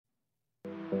Det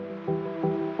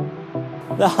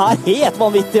er helt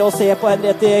vanvittig å se på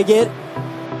Henriette Jæger.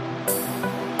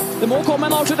 Det må komme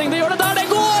en avslutning, det gjør det der, det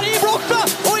går i blokka,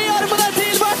 og i armene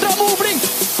til Bertram Moblink.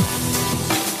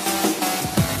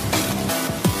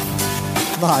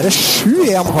 Nå er det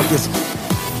 7-1 faktisk.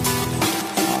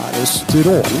 Nå er det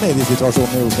strålende i de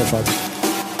situasjonene i Oslo.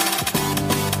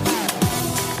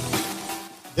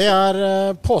 Det er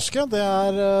påske, det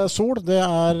er sol, det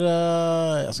er,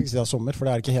 jeg skal ikke si det er sommer, for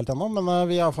det er ikke helt ennå, men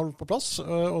vi er i hvert fall på plass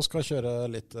og skal kjøre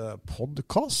litt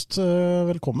podcast.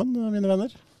 Velkommen, mine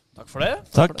venner. Takk for det.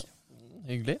 Takk.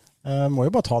 Hyggelig. Må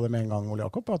jo bare ta det med en gang, Ole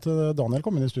Jakob, at Daniel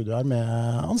kom inn i studio her med,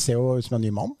 han ser jo ut som en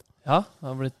ny mann. Ja,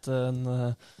 det har blitt en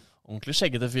ordentlig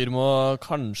skjeggete fyr med å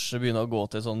kanskje begynne å gå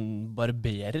til sånn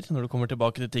barberer når du kommer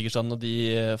tilbake til Tigerstrand og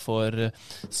de får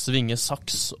svinge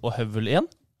saks og høvel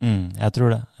igjen. Jeg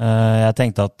tror det. Jeg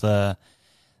tenkte at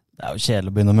det er jo kjedelig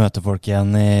å begynne å møte folk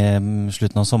igjen i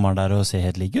slutten av sommeren der og se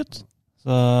helt like ut.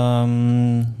 Så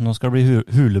nå skal det bli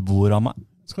huleboer av meg.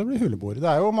 Skal det bli huleboer. Det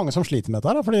er jo mange som sliter med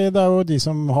dette her, fordi det er jo de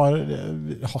som har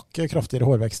hakket kraftigere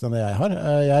hårvekst enn det jeg har.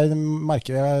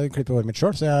 Jeg klipper håret mitt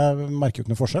selv, så jeg merker jo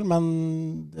ikke noe forskjell, men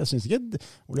jeg synes ikke,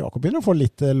 Ole Jakob begynner å få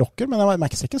litt lokker, men jeg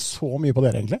merker ikke så mye på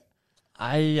dere egentlig.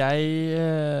 Nei, jeg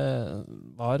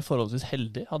var forholdsvis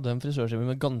heldig. Hadde en frisørtime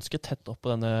med ganske tett opp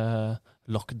på denne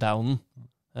lockdownen.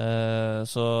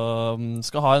 Så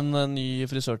skal ha en ny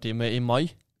frisørtime i mai.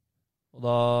 Og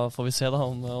da får vi se da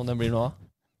om det blir noe av.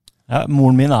 Ja,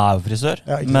 moren min er jo frisør,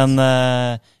 men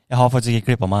jeg har faktisk ikke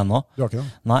klippet meg ennå. Du har ikke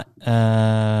det? Nei,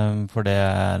 for det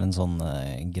er en sånn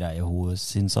greie hun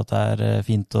synes at det er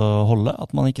fint å holde,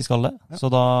 at man ikke skal det. Ja. Så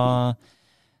da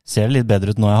ser det litt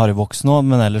bedre ut når jeg har i voks nå,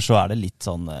 men ellers så er det litt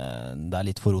sånn, det er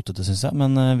litt forrotete synes jeg,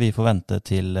 men vi får vente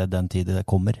til den tid det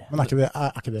kommer. Men er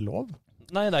ikke det lov?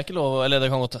 Nei, det er ikke lov, eller det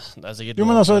kan godt, det er sikkert lov. Jo,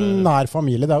 men altså nær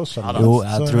familie, det er jo sønn. Jo,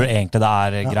 jeg tror egentlig det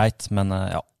er greit, men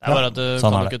ja. Det er bare at du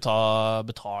sånn kan jo ikke ta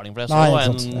betaling for det. Så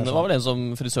Nei, det var vel en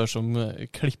frisør som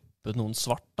klippet noen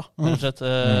svart, da, rett og slett,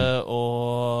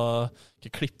 og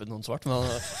ikke klippet noen svart, men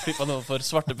han klippet noen for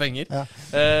svarte penger,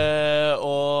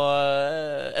 og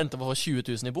endte på å få 20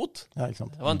 000 i bot. Ja, ikke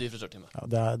sant. Det var en dyr frisørtime. Ja,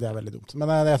 det er veldig dumt.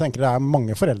 Men jeg tenker det er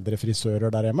mange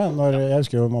foreldrefrisører der hjemme. Jeg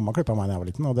husker jo mamma klippet meg da jeg var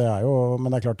liten, og det er jo, men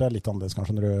det er klart det er litt annerledes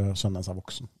kanskje når sønnen er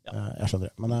voksen. Ja. Jeg skjønner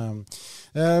det. Men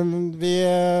vi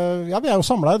er jo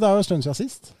samlet, det er jo en stund siden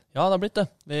sist. Ja, det har blitt det.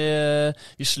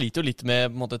 Vi sliter jo litt med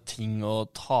på en måte, ting å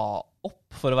ta opp,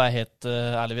 for å være helt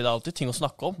ærlig. Det er alltid ting å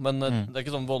snakke om, men det er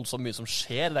ikke sånn voldsomt mye som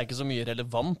skjer. Det er ikke så mye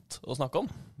relevant å snakke om.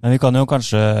 Men vi kan jo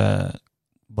kanskje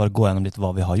bare gå gjennom litt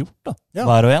hva vi har gjort da,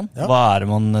 hver og en. Ja. Hva er det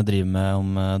man driver med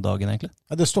om dagen egentlig?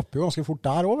 Ja, det stopper jo ganske fort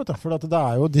der også, vet du. For det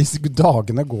er jo, disse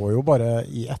dagene går jo bare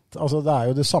i ett. Altså det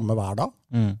er jo det samme hver dag.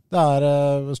 Det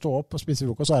er stå opp og spise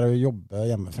frokost, så er det å jobbe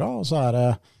hjemmefra, og så er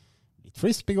det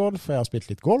frisbeegolf, jeg har spilt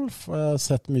litt golf, jeg har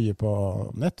sett mye på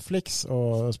Netflix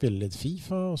og spiller litt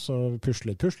FIFA, og så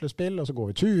pusler litt puslespill, og så går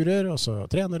vi turer, og så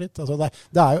trener litt. Altså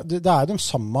det er jo de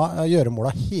samme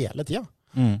gjøremåla hele tiden.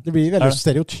 Det blir veldig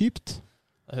stereotypt.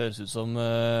 Det høres ut som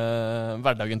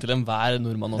hverdagen til enhver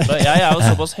nordmann også. Jeg er jo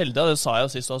såpass heldig, det sa jeg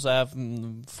jo sist også, jeg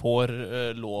får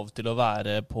lov til å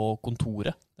være på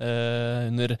kontoret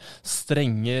under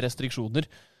strenge restriksjoner.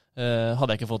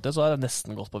 Hadde jeg ikke fått det, så hadde jeg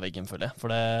nesten gått på veggen, føler jeg. For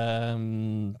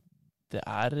det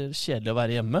er kjedelig å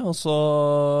være hjemme. Og så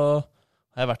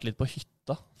har jeg vært litt på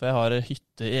hytta, for jeg har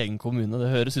hytte i egen kommune.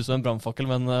 Det høres ut som en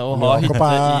brannfakkel, men å ha hytte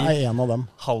i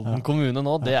Halden kommune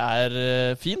nå, det er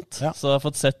fint. Ja. Så jeg har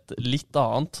fått sett litt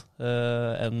annet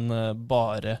enn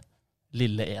bare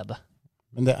lille Ede.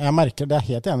 Men jeg merker, det er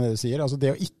helt enig i det du sier, altså det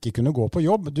å ikke kunne gå på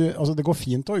jobb, altså det går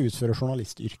fint å utføre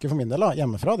journalistyrket for min del,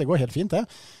 hjemmefra, det går helt fint det,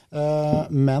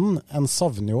 men en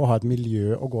savner jo å ha et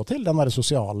miljø å gå til, den der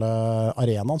sosiale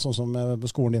arenaen, sånn som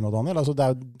på skolen din og Daniel, altså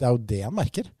det er jo det jeg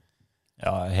merker.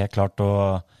 Ja, helt klart,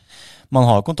 og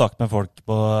man har kontakt med folk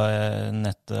på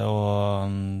nettet, og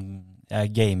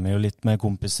jeg gamer jo litt med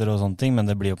kompiser og sånne ting,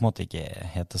 men det blir jo på en måte ikke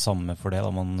helt det samme for det,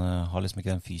 da man har liksom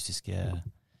ikke den fysiske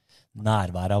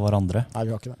nærværet av hverandre. Nei,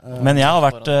 vi har ikke det. Men jeg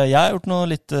har gjort noe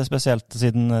litt spesielt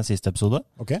siden siste episode.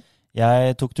 Okay.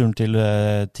 Jeg tok turen til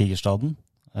Tigerstaden.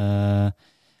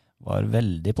 Var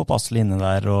veldig påpasselig inne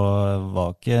der, og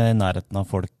var ikke i nærheten av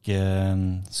folk.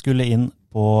 Skulle inn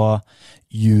på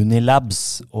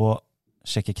Unilabs og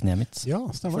sjekke kneet mitt. Ja,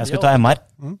 stemmer. Jeg skulle ta MR.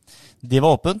 De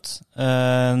var åpent.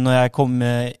 Når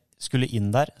jeg skulle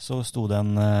inn der, så sto det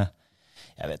en...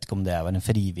 Jeg vet ikke om det var en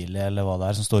frivillig eller hva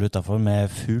det er som står utenfor med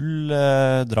full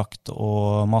drakt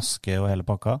og maske og hele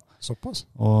pakka. Såpass.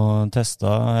 Og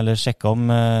testet, eller sjekket om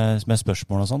med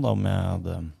spørsmål og sånn da, om jeg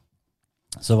hadde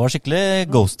Så det var skikkelig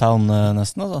ghost town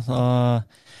nesten. Altså. Så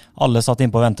alle satt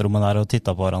inn på venterommet der og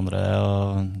tittet på hverandre, og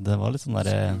det var litt sånn der...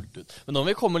 Men nå må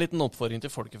vi komme med en liten oppfordring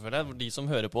til folket, føler jeg. De som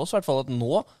hører på oss, i hvert fall at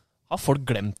nå har folk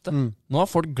glemt det. Nå har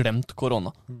folk glemt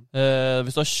korona.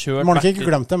 Hvis du har kjørt... Man har ikke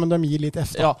glemt det, men de gir litt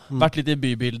efter. Ja, vært litt i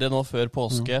bybildet nå før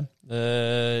påske,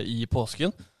 i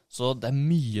påsken. Så det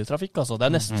mye trafikk, altså.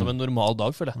 Det nesten som en normal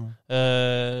dag, føler jeg.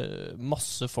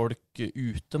 Masse folk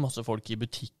ute, masse folk i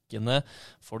butikkene.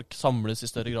 Folk samles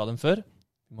i større grad enn før.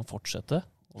 Vi må fortsette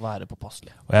å være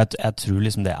påpasselig. Og jeg tror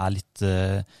liksom det litt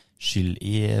skyld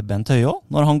i Bent Høie også.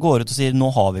 Når han går ut og sier, nå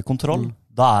har vi kontroll.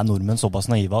 Da nordmenn såpass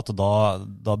naive at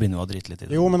da begynner vi å drite litt i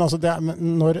det. Jo, men altså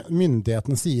når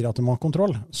myndighetene sier at de har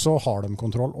kontroll, så har de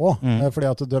kontroll også. Fordi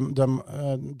at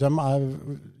de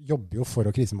jobber jo for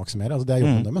å krisemaksimere. Altså det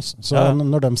jobben deres. Så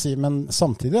når de sier, men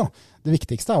samtidig det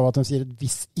viktigste jo at de sier at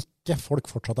hvis ikke folk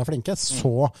fortsatt flinke,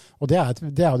 så, og det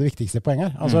jo det viktigste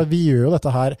poenget her. Altså vi gjør jo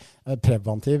dette her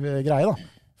preventiv greie da.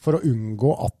 For å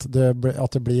unngå at det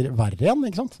blir verre igjen,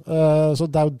 ikke sant? Så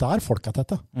det jo der folk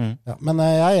tette. Ja, men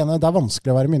jeg enig, det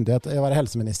vanskelig å være myndighet, å være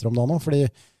helseminister om det nå, fordi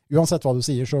uansett hva du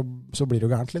sier, så blir det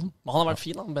jo gærent, liksom. Men han har vært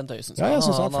fin, han, Bent Høie, synes jeg. Ja, jeg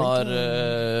synes han har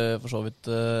for så vidt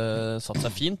satt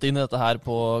seg fint inn i dette her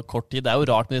på kort tid. Det jo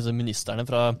rart med disse ministerne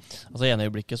fra, altså i ene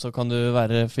øyeblikket så kan du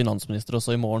være finansminister, og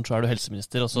så i morgen så du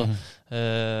helseminister, og så,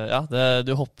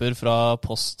 du hopper fra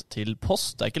post til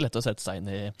post. Det ikke lett å sette seg inn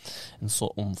i en så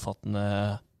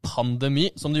omfattende pandemi,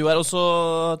 som det jo også,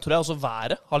 tror jeg også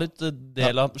været har litt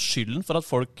del av skylden for at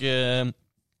folk gir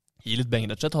litt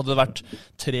benger, rett og slett. Hadde det vært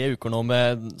 3 uker nå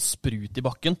med sprut i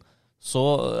bakken, så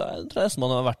jeg tror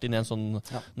man har vært inne i en sånn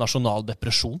nasjonal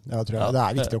depresjon. Ja, tror jeg. Det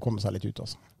viktig å komme seg litt ut,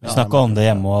 altså. Vi snakket om det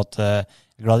hjemme, og at jeg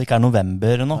er glad det ikke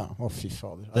november nå. Ja, fy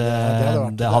fader.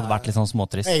 Det hadde vært litt sånn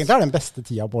småtrist. Egentlig det den beste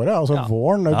tida på året. Altså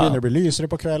våren, det begynner å bli lysere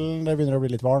på kvelden, det begynner å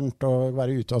bli litt varmt å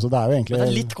være ute. Altså det jo egentlig... Men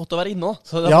det litt godt å være inne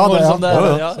også.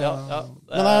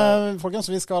 Men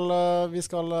folkens, vi skal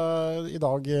i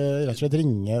dag rett og slett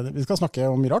ringe, vi skal snakke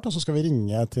om mye rart, og så skal vi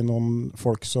ringe til noen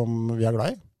folk som vi glad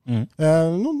i.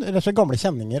 Noen rett og slett gamle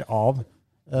kjenninger av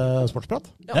Sportsprat.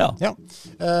 Ja.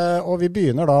 Og vi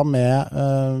begynner da med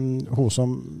hun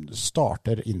som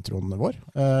starter introen vår.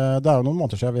 Det jo noen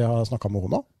måneder siden vi har snakket med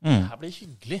henne nå. Det blir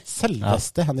hyggelig.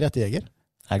 Selveste Henriette Jæger.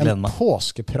 Jeg gleder meg. En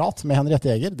påskeprat med Henriette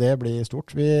Jæger, det blir stort.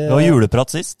 Vi var juleprat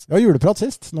sist. Ja, juleprat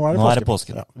sist. Nå det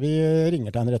påsken. Ja, vi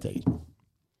ringer til Henriette Jæger.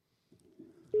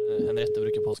 Henriette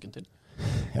bruker påsken til?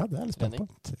 Ja, det litt spent på.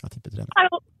 Jeg tipper trening.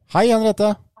 Hallo. Hei, Henriette.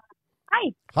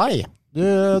 Hei. Du,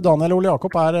 Daniel og Ole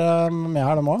Jakob med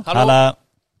her de også.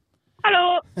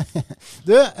 Hallo.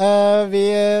 Du,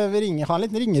 vi har en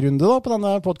liten ringerunde da, på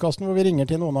denne podcasten hvor vi ringer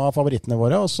til noen av favorittene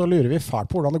våre, og så lurer vi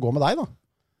fælt på hvordan det går med deg da.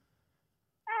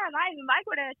 Nei, med meg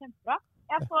går det kjempebra.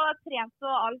 Jeg får trent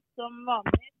og alt som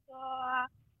vanlig,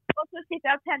 og så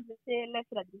sitter jeg og pendler til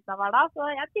Fredrikstad hver dag, så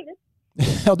jeg trives.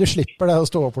 Ja, du slipper det å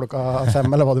stå opp klokka 5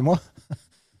 eller hva du må.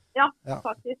 Ja,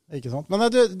 faktisk. Ikke sant?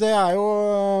 Men det jo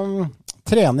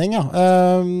trening, ja.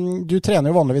 Du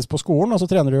trener jo vanligvis på skolen, og så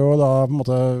trener du jo da på en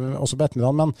måte også på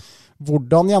ettermiddagen, men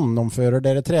hvordan gjennomfører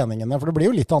dere treningene? For det blir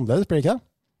jo litt annerledes, blir det ikke det?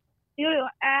 Jo,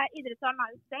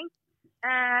 idrettshallen jo stengt,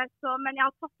 men jeg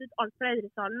har tatt ut alt fra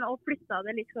idrettshallen og flyttet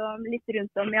det liksom litt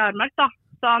rundt om i Armark da.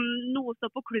 Så noe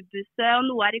står på klubbhuset, og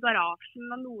noe i garasjen,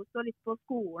 og noe står litt på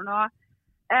skolen, og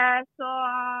så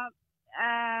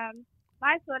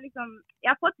liksom,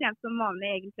 jeg får trent som vanlig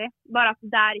egentlig, bare at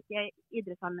det ikke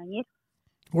idrettshallen lenger.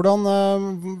 Hvordan,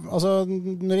 altså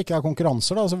når det ikke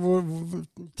konkurranser da, altså, hvor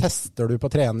tester du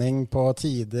på trening, på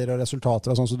tider og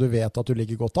resultater, og sånn så du vet at du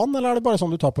ligger godt an, eller det bare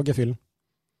sånn du tar på gefyllen?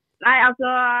 Nei, altså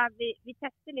vi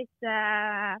tester litt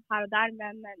her og der,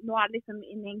 men nå det liksom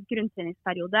inne i en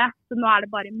grunntreningsperiode, så nå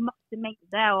det bare masse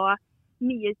mengde og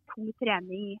mye tung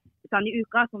trening sånn i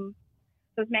uka, som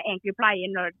jeg egentlig pleier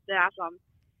når det sånn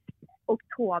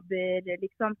oktober,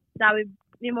 liksom.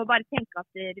 Vi må bare tenke at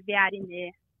vi inne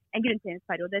i en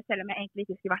grunntreningsperiode, selv om jeg egentlig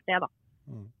ikke skulle vært det, da.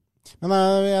 Men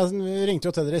jeg ringte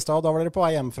jo til dere i stad, da var dere på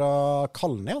vei hjem fra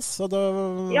Kalnes, så har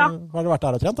dere vært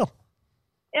der og trent, da?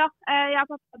 Ja, jeg og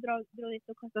pappa dro dit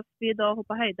og kastet spyd og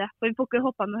hoppet høyde, for vi får ikke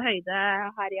hoppet noe høyde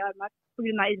her i Armark, på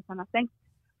grunn av idrettshallen stengt,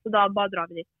 så da bare drar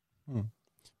vi dit.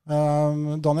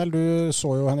 Daniel, du så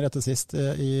jo Henriette sist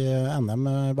i NM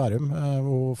Bærum,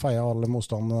 hvor feiet alle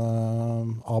motstand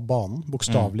av banen,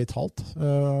 bokstavelig talt.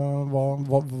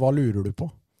 Hva lurer du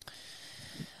på?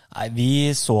 Nei,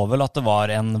 vi så vel at det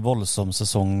var en voldsom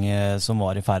sesong som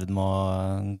var i ferd med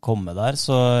å komme der,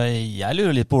 så jeg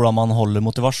lurer litt på hvordan man holder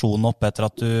motivasjonen oppe etter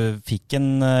at du fikk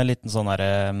en liten sånn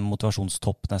der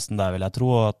motivasjonstopp nesten der, vil jeg tro,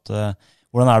 og at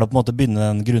hvordan det å på en måte begynne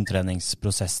den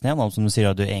grunntreningsprosessen igjen, som du sier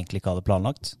at du egentlig ikke hadde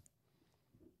planlagt?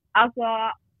 Altså,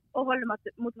 å holde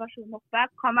motivasjonen oppe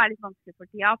kan være litt vanskelig for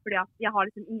tida, fordi at jeg har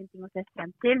liksom ingenting å se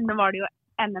frem til. Nå var det jo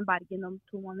NM Bergen om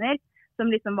 2 måneder, som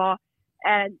liksom var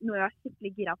noe jeg var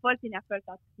skikkelig gira for, siden jeg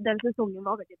følte at den sesongen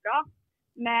var veldig bra.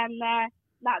 Men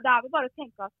det er vel bare å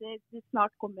tenke at det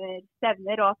snart kommer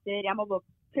stevner, og at jeg må bare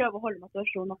prøve å holde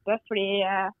motivasjonen oppe, fordi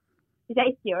hvis jeg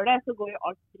ikke gjør det, så går jo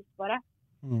alt fritt bare.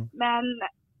 Men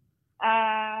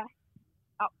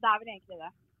ja, det er vel egentlig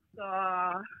det. Så,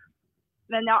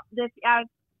 men ja, jeg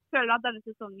føler at denne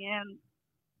sesongen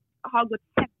har gått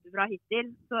kjempebra hittil,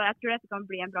 så jeg tror dette kan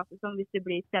bli en bra sesong hvis det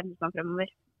blir stevnesesong fremover.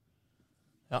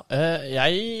 Ja,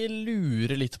 jeg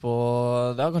lurer litt på,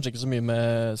 det har kanskje ikke så mye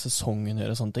med sesongen å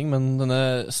gjøre og sånne ting, men denne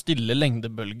stille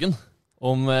lengdebølgen,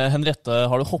 om Henriette,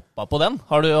 har du hoppet på den?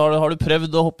 Har du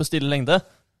prøvd å hoppe stille lengde?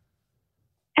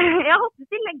 Jeg har hoppet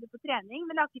stille lengde på trening,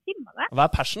 men jeg har ikke filmet det. Hva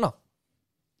er persen da?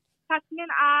 Persen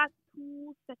min er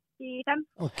 2,75.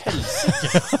 Ok.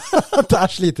 Der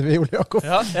sliter vi, Ole Jakob.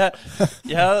 Ja,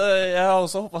 jeg har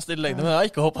også hoppet stille lengde, men jeg har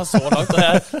ikke hoppet så langt, og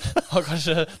jeg har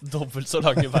kanskje dobbelt så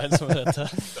lange bein som Henriette.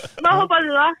 Hva hoppet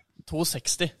du da?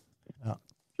 2,60.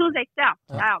 2,60, ja.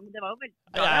 Ja, men det var jo veldig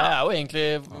bra. Jeg er jo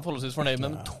egentlig forholdsvis fornøyd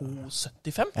med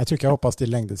 2,75. Jeg tror ikke jeg har hoppet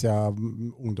stille lengde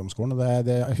siden ungdomsskolen.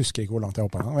 Jeg husker ikke hvor langt jeg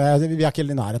hoppet en gang. Vi er ikke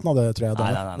i nærheten av det, tror jeg.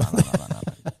 Nei.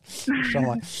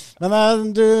 Men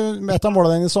et av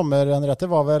målene dine i sommer, Henriette,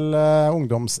 var vel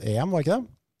ungdoms-EM, var ikke det?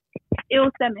 Jo,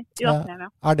 stemmer. Ja.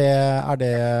 Er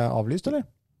det avlyst, eller?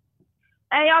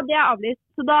 Ja, det er avlyst.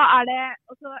 Så da er det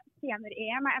også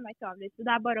senior-EM er ennå ikke avlyst. Så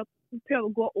det er bare å prøve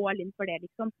å gå all in for det,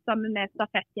 liksom. Sammen med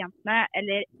stafettjentene,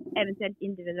 eller eventuelt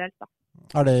individuelt, da.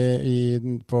 Er det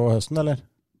på høsten, eller?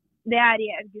 Det er i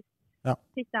august. Ja.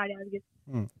 Siste er det i august.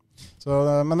 Så,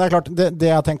 men det er klart, det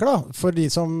jeg tenker da, for de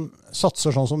som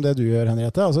satser sånn som det du gjør,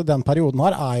 Henriette, altså den perioden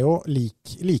her er jo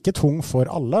like tung for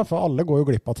alle går jo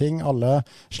glipp av ting, alle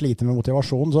sliter med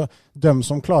motivasjon, så dem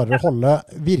som klarer å holde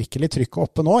virkelig trykket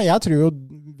oppe nå, jeg tror jo,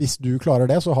 hvis du klarer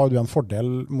det, så har du en fordel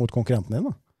mot konkurrentene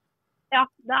dine. Ja,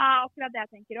 det er akkurat det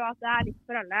jeg tenker, og at det er litt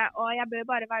for alle, og jeg bør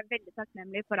bare være veldig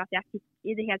takknemlig for at jeg fikk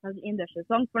i det hele tatt en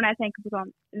innendørssesong, for når jeg tenker på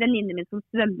sånn, venninnene mine som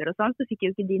svømmer og sånn, så fikk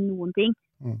jo ikke de noen ting.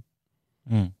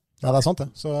 Ja, det er sant det.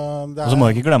 Og så må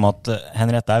jeg ikke glemme at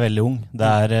Henriette er veldig ung. Det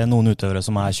er noen utøvere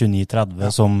som er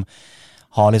 29-30 som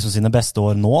har liksom sine beste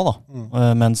år nå da.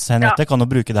 Mens Henriette kan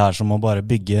jo bruke det her som å bare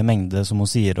bygge mengde, som hun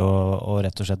sier, og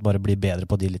rett og slett bare bli bedre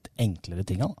på de litt enklere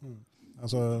tingene.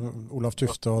 Altså, Olaf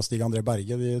Tufte og Stig André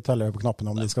Berge, de teller på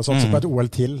knappene om de skal satse på et OL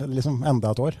til, liksom enda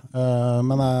et år.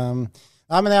 Men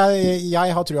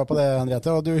jeg har trua på det,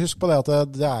 Henriette, og du husker på det at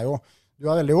det er jo du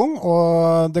er veldig ung,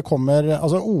 og det kommer,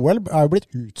 altså OL er jo blitt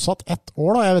utsatt 1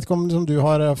 år da. Jeg vet ikke om du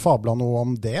har fablet noe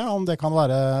om det kan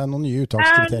være noen nye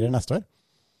uttakskriterier neste år?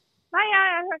 Nei,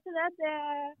 jeg hørte det.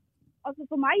 Altså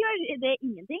for meg gjør det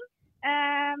ingenting.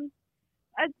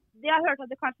 Jeg har hørt at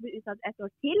det kanskje blir utsatt 1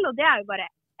 år til, og det er jo bare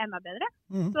enda bedre.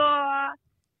 Så,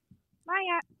 nei,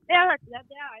 jeg hørte det.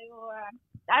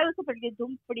 Det er jo selvfølgelig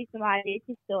dumt for de som er i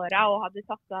siste året og hadde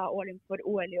satt av årlig for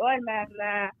OL i år, men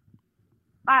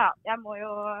nei, jeg må jo...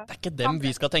 Det er ikke dem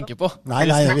vi skal tenke på. Nei.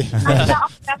 Det er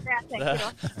akkurat det jeg tenker også.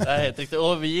 Det er helt riktig.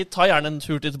 Og vi tar gjerne en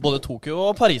tur til både Tokyo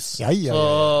og Paris. Ja. Så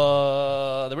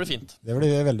det blir fint. Det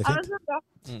blir veldig fint.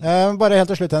 Ja, bare helt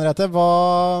til slutt, Henriette.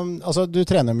 Altså, du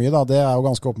trener mye da, det er jo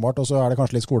ganske åpenbart, og så er det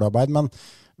kanskje litt skolearbeid, men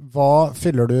hva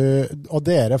fyller du, og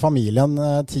dere, familien,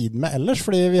 tid med ellers?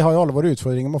 Fordi vi har jo alle våre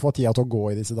utfordringer med å få tida til å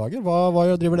gå i disse dager.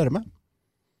 Hva driver dere med?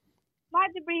 Nei,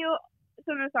 det blir jo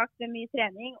som jeg har sagt, det er mye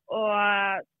trening og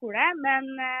skole, men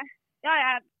ja,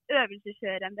 jeg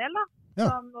øvelseskjører en del da,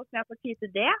 som jeg får tid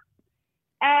til det.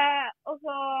 Og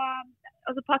så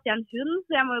passer jeg en hund,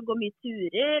 så jeg må jo gå mye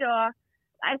turer, og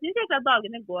jeg synes egentlig at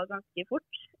dagene går ganske fort.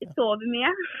 Jeg sover mye.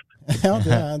 Ja,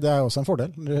 det er også en fordel.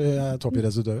 Du er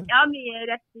toppidrettsutøver. Ja, mye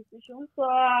restitusjon,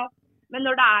 men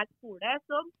når det er skole,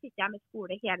 så sitter jeg med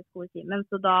skole hele skoletimen,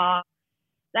 så da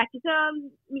det er ikke så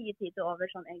mye tid til over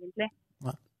sånn egentlig.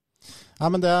 Nei. Ja,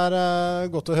 men det er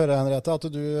godt å høre, Henriette, at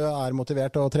du er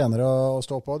motivert og trener å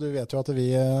stå på. Du vet jo at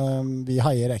vi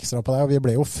heier ekstra på deg, og vi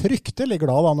ble jo fryktelig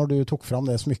glad da når du tok fram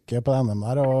det smykket på NM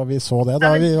der, og vi så det.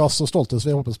 Da er vi også stolte så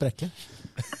vi håper å sprekke.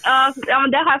 Ja, men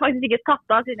det har jeg faktisk ikke tatt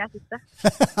av siden jeg siste.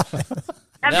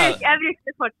 Jeg bruker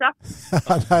det fortsatt.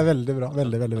 Det er veldig bra,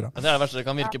 veldig bra. Det er det verste, det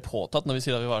kan virke påtatt når vi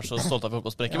sier at vi var så stolte av vi holdt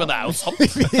på å sprekke, men det er jo sant.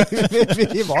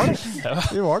 Vi var det.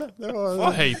 Vi var det. Jeg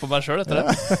var høy på meg selv etter det.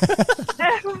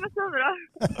 Det kommer så bra.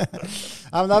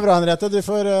 Ja, men det er bra, Henriette. Du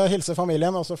får hilse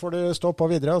familien, og så får du stå på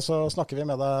videre, og så snakker vi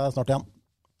med deg snart igjen.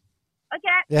 Ok,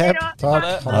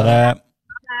 takk. Ha det.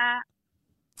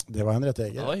 Det var Henriette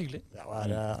Eger. Det var hyggelig. Det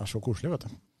er så koselig, vet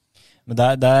du.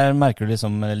 Men der merker du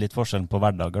liksom litt forskjellen på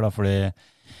hverdager, da, fordi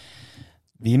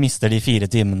vi mister de 4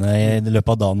 timene i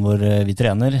løpet av dagen hvor vi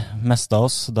trener, mest av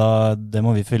oss, det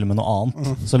må vi fylle med noe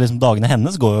annet. Så liksom dagene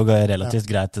hennes går jo relativt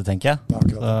greit, tenker jeg.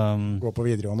 Det er gå på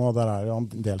videregående, og der er jo en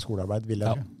del skolearbeid, vil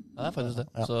jeg. Ja, det er faktisk det.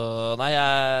 Ja. Så nei,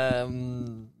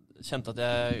 jeg kjente at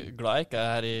jeg er glad jeg ikke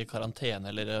er her i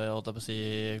karantene, eller holdt jeg på å si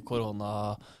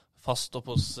koronafast opp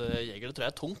hos Jeger. Det tror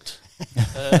jeg er tungt.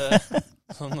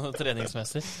 Sånn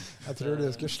treningsmessig. Jeg tror du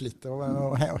skulle slitt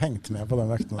og hengt med på den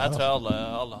vekten. Jeg tror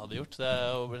alle hadde gjort det,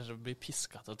 å bli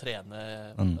pisket til å trene.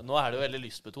 Nå er det jo veldig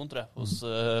lystbetont, tror jeg, hos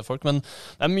folk, men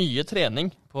det er mye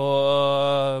trening på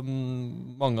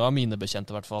mange av mine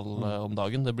bekjente, i hvert fall om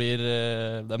dagen. Det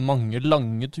er mange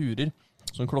lange turer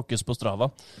som klokkes på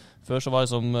Strava. Før så var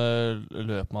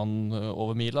løp man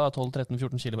over mila,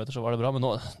 12-13-14 kilometer, så var det bra, men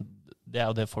nå det er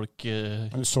jo det folk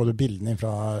Men så du bildene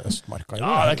fra Østmarka?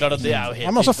 Ja, det er klart at det er jo helt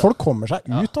men altså, folk kommer seg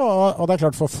ut, og det er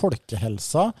klart for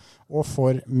folkehelsa og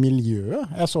for miljøet.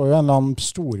 Jeg så jo en eller annen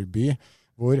storby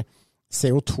hvor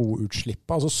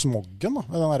CO2-utslippet, altså smoggen,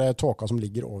 den der tåka som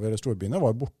ligger over storbyene,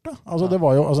 var jo borte. Altså, det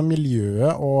var jo, altså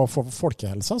miljøet og for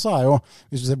folkehelsa, så er jo,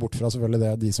 hvis du ser bort fra selvfølgelig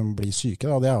det, de som blir syke,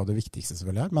 da, det er jo det viktigste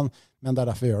selvfølgelig her, men det er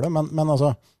derfor vi gjør det. Men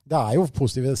altså, det er jo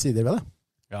positive sider ved det.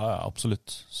 Ja,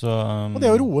 absolutt. Så, og det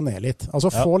å roe ned litt. Altså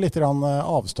få litt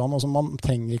avstand. Altså, man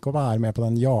trenger ikke å være med på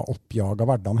den oppjaga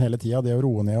hverdagen hele tiden. Det å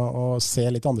roe ned og se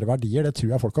litt andre verdier, det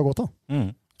tror jeg folk har godt av.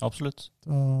 Absolutt.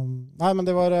 Nei, men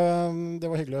det var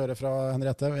hyggelig å høre fra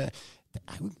Henriette. Det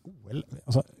er jo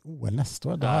OL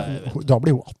neste år. Da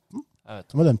blir hun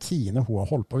 18. Med den tiende hun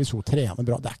har holdt på, hvis hun trener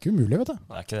bra. Det er ikke umulig, vet du.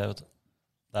 Det er ikke det, vet du.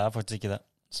 Det er faktisk ikke det.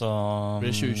 Så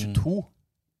blir det 2022?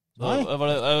 Nei. Det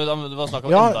var snakk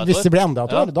om enda et år. Hvis det blir enda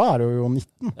et år, da er det jo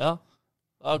 19. Ja,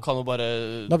 da kan du bare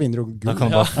Da vinner du gull. Da kan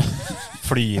du bare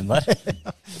fly inn der.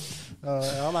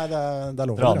 Ja, nei, det er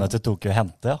lov. Dra ned til Tokyo og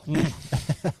hente,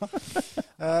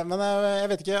 Men jeg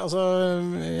vet ikke, altså,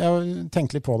 jeg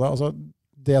tenkte litt på det. Altså,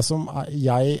 det som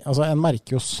en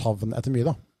merker jo savn etter mye,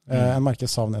 da. En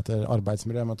merker savn etter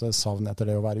arbeidsmiljø, en merker savn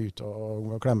etter det å være ute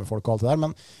og klemme folk og alt det der,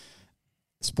 men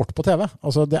sport på TV,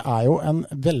 altså det er jo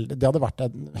det hadde vært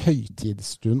en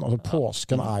høytidsstund, altså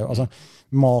påsken er jo, altså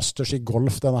Masters i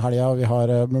golf denne helgen, vi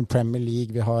har Premier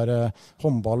League, vi har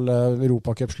håndball,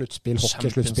 Europacup sluttspill,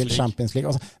 hockey sluttspill, Champions League,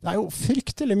 altså det er jo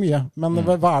fryktelig mye, men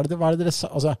hva er det dere,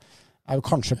 altså er jo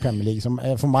kanskje Premier League som,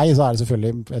 for meg så er det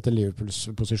selvfølgelig etter Liverpools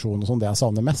posisjon og sånn, det jeg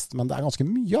savner mest, men det er ganske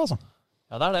mye, altså.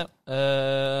 Ja, det er det.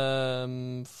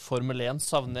 Formel 1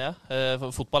 savner jeg.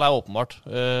 Fotball er åpenbart.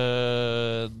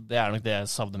 Det er nok det jeg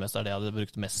savner mest. Det er det jeg hadde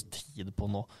brukt mest tid på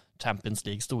nå. Champions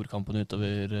League, storkampen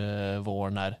utover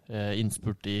våren her.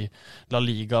 Innspurt i La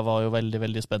Liga var jo veldig,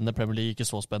 veldig spennende. Premier League ikke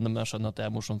så spennende, men jeg skjønner at det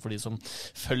er morsomt for de som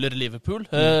følger Liverpool.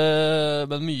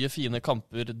 Men mye fine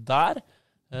kamper der.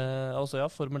 Altså ja,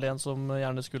 Formel 1 som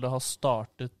gjerne skulle ha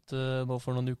startet nå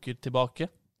for noen uker tilbake.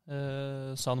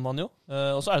 Sa man jo.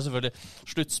 Og så er det selvfølgelig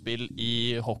sluttspill i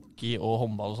hockey og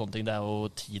håndball og sånne ting. Det er jo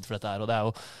tid for dette her, og det er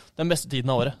jo den beste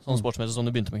tiden av året, sånn sportsmessig som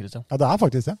du begynte med, Christian. Ja, det er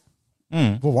faktisk det.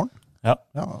 På våren. Ja.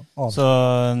 Så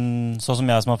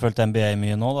som jeg som har følt NBA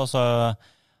mye nå, da, så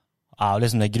er jo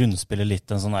liksom det grunnspillet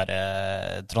litt en sånn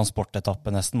der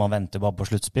transportetappe nesten. Man venter bare på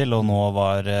sluttspill, og nå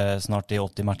var snart de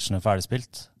 80 matchene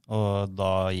ferdigspilt, og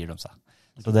da gir de seg.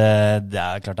 Så det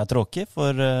er klart det er tråkig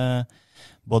for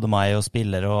både meg og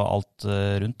spillere og alt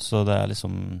rundt, så det er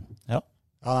liksom, ja.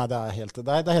 Ja, nei, det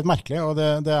er helt merkelig, og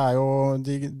det er jo,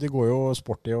 det går jo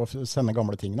sport i å sende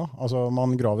gamle ting nå. Altså,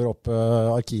 man graver opp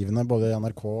arkivene, både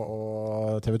NRK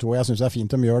og TV 2. Jeg synes det er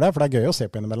fint de gjør det, for det er gøy å se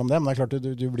på innimellom det, men det er klart,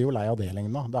 du blir jo lei av det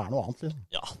lenger nå. Det er noe annet, liksom.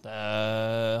 Ja, det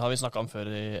har vi snakket om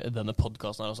før i denne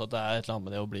podcasten her også, at det er et eller annet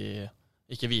med det å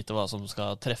ikke vite hva som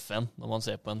skal treffe en når man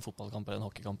ser på en fotballkamp eller en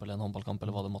hockeykamp eller en håndballkamp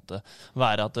eller hva det måtte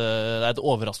være. At det er et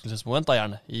overraskelsesmoment da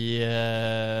gjerne i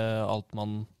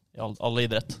alle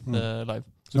idrett live.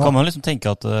 Så kan man liksom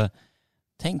tenke at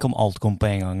tenk om alt kom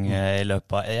på en gang i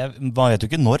løpet av, man vet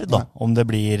jo ikke når da, om det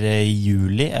blir i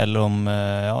juli eller om,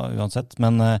 uansett,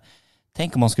 men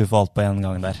tenk om man skulle få alt på en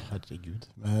gang der. Herregud.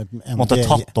 Måtte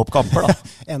tatt opp kamper da.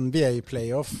 NBA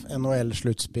playoff,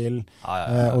 NHL-sluttspill,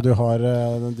 og du har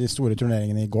de store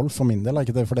turneringene i golf for min del,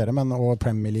 ikke det for dere, men og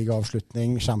Premier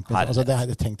League-avslutning, Champions, altså det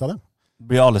er tenkt av det.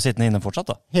 Blir alle sittende inne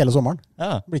fortsatt da? Hele sommeren.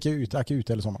 Ja. Er ikke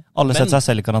ute hele sommeren. Alle setter seg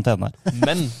selv i karantene her.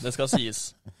 Men det skal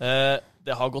sies,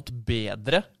 det har gått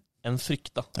bedre enn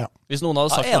frykta. Ja. Hvis noen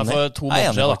hadde sagt meg for 2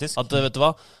 måneder siden at vet du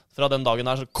hva, fra den dagen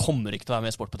her så kommer det ikke til å være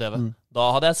mer sport på TV. Da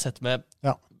hadde jeg sett med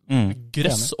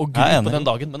grøss og gru på den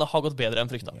dagen, men det har gått bedre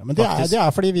enn frykta. Ja, men det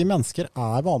er fordi vi mennesker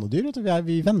er vanedyr.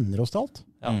 Vi venner oss til alt.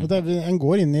 Ja. En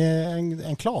går inn i,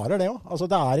 en klarer det også. Altså,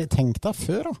 det er tenkt deg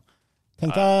før da.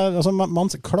 Tenk deg, altså,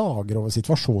 man klager over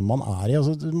situasjonen man er i.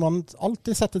 Altså, man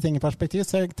alltid setter ting i perspektiv.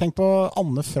 Tenk på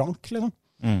Anne Frank, liksom.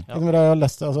 Jeg har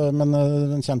lest men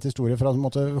en kjent historie fra å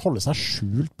måtte holde seg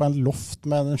skjult på en loft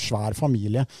med en svær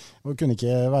familie, og kunne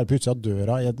ikke være på utsida av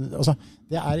døra. Altså,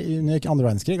 det under andre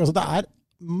verdenskrig. Altså, det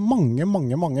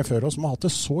mange før oss som har hatt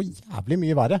det så jævlig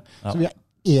mye verre. Så vi har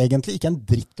egentlig ikke en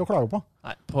dritt å klage på.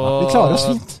 Nei, vi klarer oss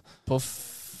fint. På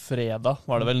fredag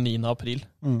var det vel 9. april.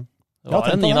 Det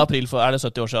var Ja, 9. april for, er det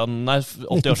 70 år siden? Nei, 80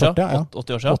 år siden.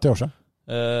 80 år siden. 80 år siden.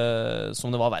 Som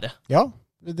det var verre. Ja,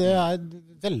 det er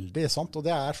veldig sant, og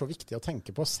det er så viktig å tenke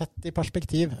på. Sett i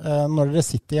perspektiv når dere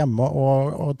sitter hjemme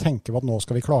og tenker på at nå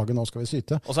skal vi klage, nå skal vi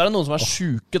syte. Og så er det noen som er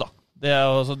syke, da. Det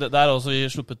er også vi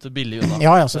sluppet billig unna.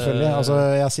 Ja, selvfølgelig. Altså,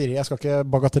 jeg skal ikke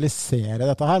bagatellisere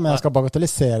dette her, men jeg skal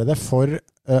bagatellisere det for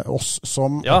oss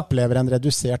som opplever en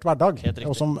redusert hverdag,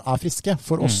 og som er friske.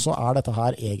 For oss så er dette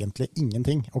her egentlig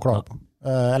ingenting å klage på.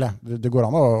 Eller, det går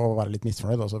an å være litt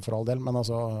misfornøyd, altså, for all del, men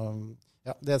altså...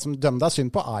 Ja, det som dømmer deg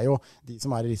synd på er jo de som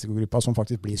er i risikogruppa som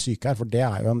faktisk blir syke her, for det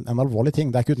er jo en alvorlig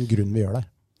ting. Det er ikke uten grunn vi gjør det.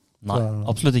 Nei,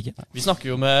 absolutt ikke. Vi skal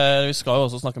jo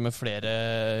også snakke med flere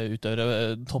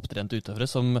utøvere, topptrente utøvere,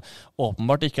 som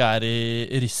åpenbart ikke er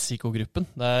i risikogruppen.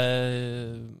 Det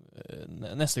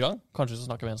er neste gang, kanskje så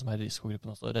snakker vi med en som er i risikogruppen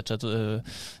også, rett og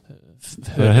slett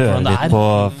høre litt på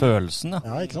følelsen.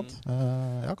 Ja, ikke sant?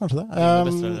 Ja, kanskje det.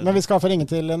 Men vi skal få ringe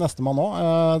til neste mann nå.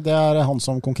 Det er han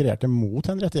som konkurrerte mot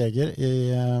Henriette Jæger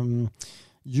i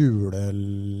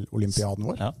juleolympiaden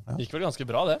vår. Ja. Det gikk vel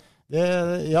ganske bra, det. Det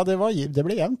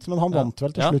ble jevnt, men han vant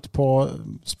vel til slutt på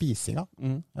spisinga.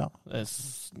 Ja. Det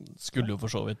skulle jo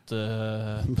for så vidt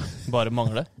bare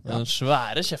mangle. Den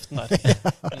svære kjeften der.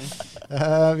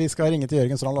 Vi skal ringe til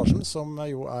Jørgen Strand Larsen, som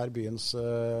jo er byens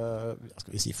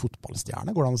skal vi si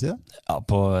fotballstjerne, går det an å si det?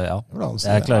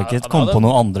 Jeg klarer ikke å komme på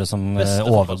noen andre som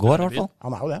overgår, i hvert fall.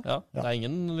 Han er jo det. Ja. Det er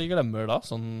ingen vi glemmer da.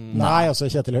 Nei,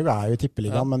 altså Kjetil Haug er jo i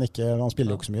tippeligaen, men han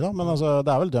spiller jo ikke så mye da. Men altså,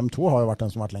 det er vel de to har jo vært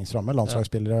den som har vært lengst fremme,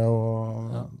 landslagsspillere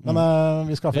Men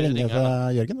vi skal få ringe til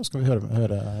Jørgen, og skal vi høre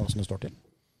hvordan det står til.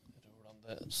 Hvordan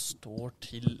det står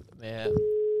til med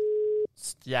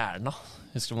stjerna.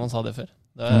 Husker du man sa det før?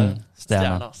 Det er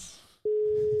stjerna.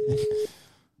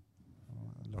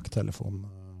 Lagt telefonen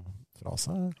fra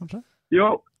seg, kanskje?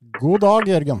 Jo. God dag,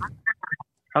 Jørgen.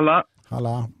 Halla.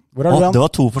 Hvor er du igjen? Det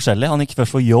var to forskjellige. Han gikk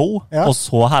først for yo, og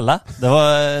så helle. Det var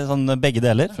sånn begge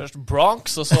deler. Først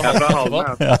Bronx, og så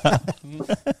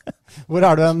Hvor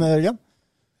er du igjen, Jørgen?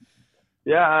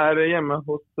 Jeg er hjemme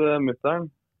hos mutteren.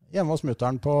 Hjemme hos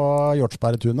mutteren på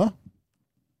Hjortsbergtunet?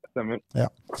 Stemmer. Ja.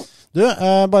 Du,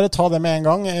 bare ta det med en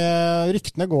gang.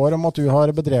 Ryktene går om at du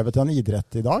har bedrevet en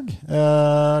idrett i dag.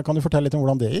 Kan du fortelle litt om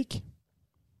hvordan det gikk?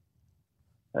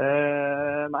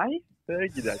 Nei, det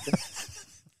gidder jeg ikke.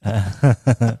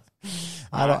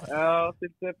 Nei, jeg har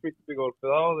spilt frisbeegolf i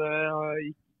dag, og det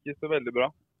gikk ikke så veldig bra.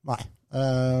 Nei,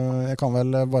 jeg kan vel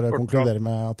bare konkludere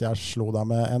med at jeg slo deg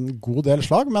med en god del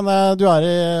slag, men du er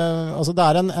altså det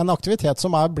er en aktivitet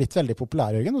som er blitt veldig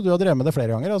populær, Jørgen, og du har drevet med det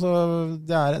flere ganger. Altså,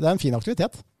 det er en fin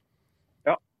aktivitet.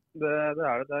 Ja, det er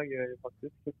det. Det er gøy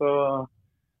faktisk. Så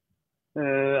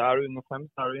er du under 5,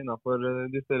 så er du innenfor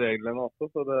disse reglene også,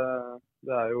 så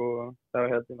det er jo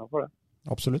helt innenfor det.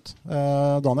 Absolutt.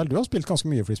 Daniel, du har spilt ganske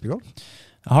mye frisbeegolf.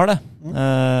 Jeg har det.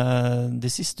 De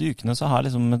siste ukene så har jeg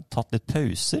liksom tatt litt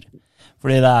pauser.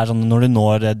 Fordi det er sånn, når du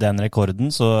når den rekorden,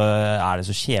 så er det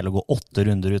så kjedelig å gå 8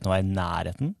 runder uten å være i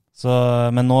nærheten.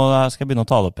 Men nå skal jeg begynne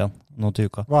å ta det opp igjen, nå til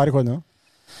uka. Hva er rekorden nå?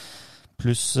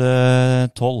 Pluss 12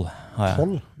 har jeg.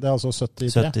 12? Det er altså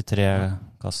 73? 73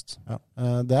 kast. Ja.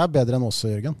 Det er bedre enn oss,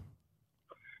 Jørgen.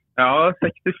 Ja,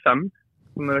 65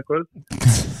 som rekord.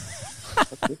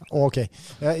 Ok.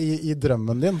 I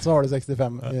drømmen din så har du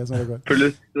 65 som rekord.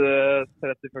 Pluss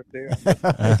 30-40.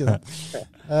 Ikke sant.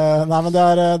 Nei, men det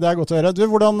er godt å høre. Du,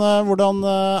 hvordan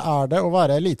er det å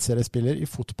være elitseriespiller i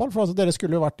fotball? For altså, dere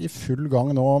skulle jo vært i full gang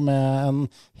nå med en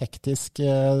hektisk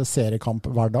seriekamp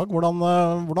hver dag. Hvordan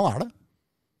er det?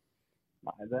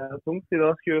 Nei, det er tungt. I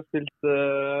dag skulle jeg spilt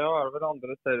er det vel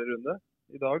andre serierunde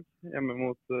i dag, hjemme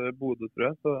mot Bodø, tror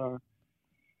jeg. Så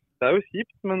det er jo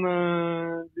kjipt, men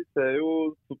vi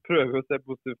prøver å se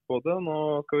positivt på det. Nå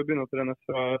skal vi begynne å trene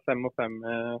fra 5 og 5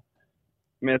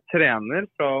 med trener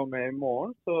fra og med i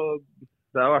morgen, så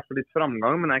det er i hvert fall litt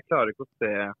framgang, men jeg klarer ikke å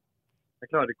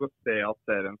se at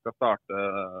serien skal starte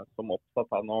som oppsatt.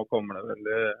 Nå kommer det vel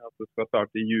at det skal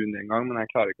starte i juni en gang, men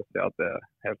jeg klarer ikke å se at det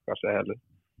helt skal skje heller.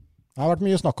 Det har vært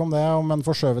mye snakk om det, om en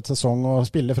forskjøvet sesong og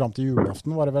spille frem til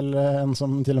julaften, var det vel en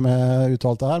som til og med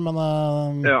uttalte her, men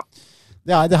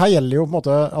Det her gjelder jo på en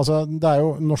måte, altså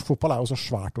norsk fotball jo så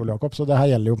svært, Ole Jakob, så det her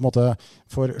gjelder jo på en måte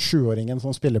for 7-åringen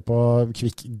som spiller på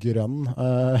kvikk grønn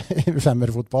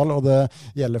femmerfotball, og det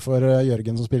gjelder for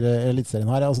Jørgen som spiller elitserien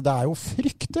her. Altså, det jo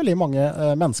fryktelig mange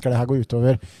mennesker det her går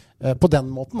utover på den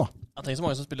måten da. Tenk så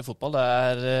mange som spiller fotball. Det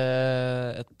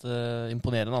et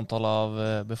imponerende antall av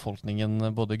befolkningen,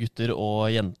 både gutter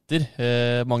og jenter.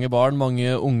 Mange barn,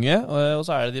 mange unge, og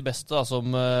så det de beste da, som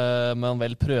man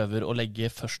vel prøver å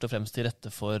legge først og fremst til rette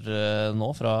for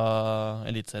nå, fra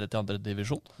elitserie til andre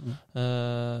divisjon.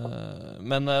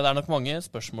 Men det nok mange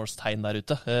spørsmålstegn der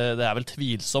ute. Det vel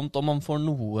tvilsomt om man får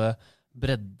noe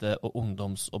bredde- og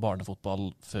ungdoms- og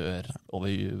barnefotball før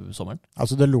over sommeren?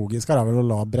 Altså det logiske vel å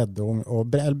la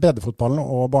breddefotballen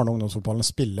og barne- og ungdomsfotballen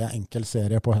spille enkel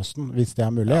serie på høsten, hvis det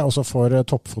mulig. Og så får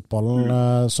toppfotballen,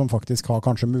 som faktisk har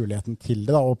kanskje muligheten til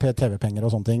det, da, og TV-penger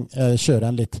og sånne ting, kjøre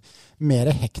en litt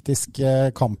mer hektisk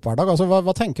kamp hver dag. Altså,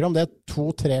 hva tenker du om det?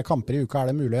 2-3 kamper i uka,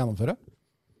 det mulig å gjennomføre?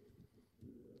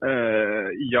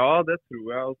 Ja, det tror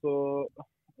jeg.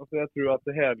 Altså, jeg tror at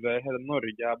hele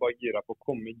Norge bare gira på å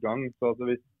komme i gang. Så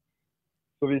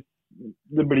hvis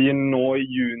det blir nå i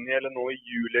juni, eller nå i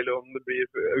juli, eller om det blir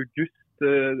august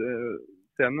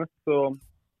senest, så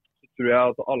tror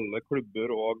jeg at alle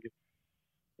klubber og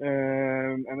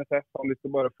NFF har lyst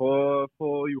til å bare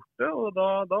få gjort det. Og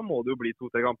da må det jo bli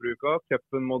 2-3 kamper i uka.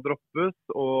 Cupen må droppes,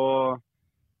 og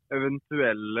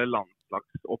eventuelle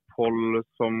landslagsopphold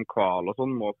som kval og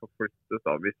sånn må forflyttes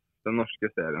da, hvis den norske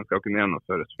serien skal kunne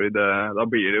gjennomføres. Fordi da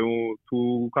blir det jo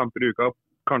 2 kamper i uka,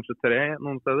 kanskje 3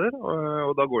 noen steder,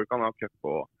 og da går det ikke an å ha cup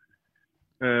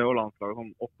og landslag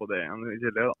sånn oppå det igjen i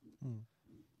tillegg da.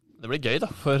 Det blir gøy da,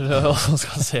 for oss som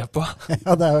skal se på.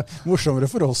 Ja, det jo morsommere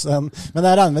for oss enn... Men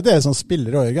jeg regner med dere som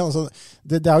spiller i Jørgen. Altså,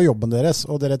 det jo jobben deres,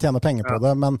 og dere tjener penger på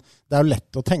det, men det jo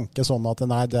lett å tenke sånn at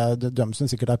nei, det dømmes som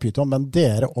sikkert pyton, men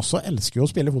dere også elsker jo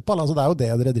å spille fotball. Altså, det jo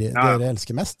det dere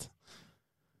elsker mest.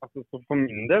 Altså, for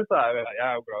min del så jeg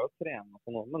jo glad i å trene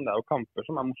på noe, men det jo kamper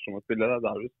som morsomme å spille. Det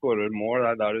der du skårer mål,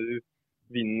 det der du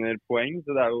vinner poeng.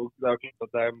 Så det jo klart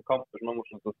at det kamper som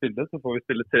morsomt å spille. Så får vi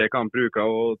spille 3 kamper i uka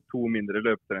og 2 mindre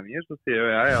løpetreninger, så sier jo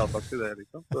jeg ja takk til det,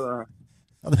 liksom. Så,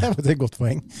 ja, det jo et godt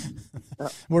poeng. Ja.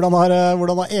 Hvordan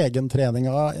har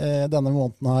egentreninga denne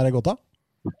måneden her gått da?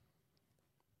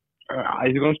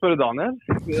 Jeg kan spørre Daniel.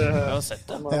 Jeg har sett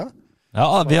det. Ja.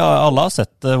 Ja, vi alle har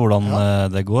sett hvordan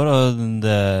det går, og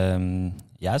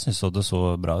jeg synes det så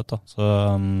bra ut da. Så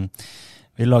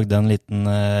vi lagde en liten,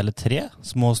 eller 3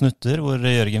 små snutter, hvor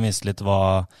Jørgen viste litt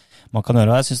hva man kan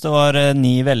gjøre. Jeg synes det var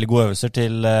 9 veldig gode øvelser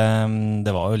til,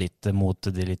 det var jo litt mot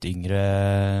de litt yngre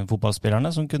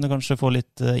fotballspillerne, som kunne kanskje få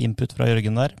litt input fra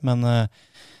Jørgen der, men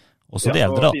også de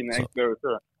eldre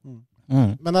da.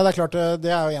 Men det klart,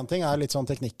 det jo en ting, litt sånn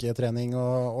teknikktrening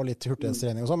og litt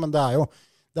hurtighetstrening og sånn, men det jo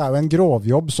en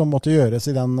grovjobb som måtte gjøres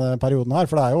i den perioden her,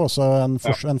 for det jo også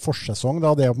en forsesong,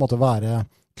 da, det å på en måte være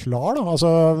klar. Da. Altså,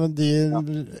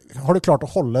 har du klart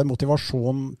å holde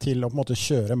motivasjon til å på en måte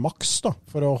kjøre maks da,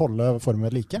 for å holde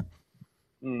formen like?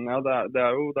 Ja, det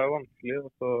jo vanskelig.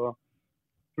 Også,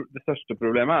 det største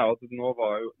problemet jo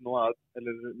at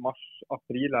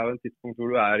mars-april jo en tidspunkt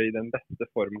hvor du i den beste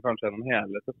formen kanskje gjennom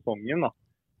hele sesongen, da,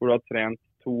 hvor du har trent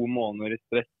 2 måneder i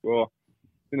strekk og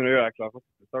begynner å gjøre deg klar for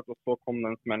start, og så kom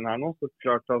den smellen her nå, så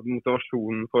klart at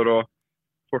motivasjonen for å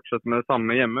fortsette med det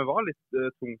samme hjemme var litt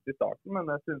tungt i starten, men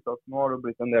jeg synes at nå har det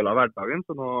blitt en del av hverdagen,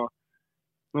 så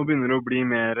nå begynner det å bli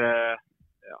mer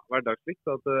hverdagslikt, så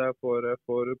at jeg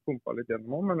får pumpa litt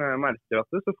gjennom, men jeg merker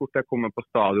at det så fort jeg kommer på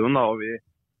stadion da, og vi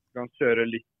kan kjøre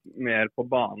litt mer på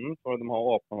banen, for de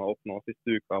har åpnet opp nå siste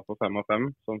uka på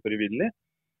 5-5, sånn frivillig,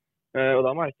 og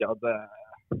da merker jeg at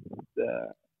det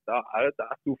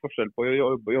stor forskjell på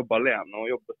å jobbe alene og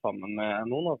jobbe sammen med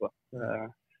noen, altså.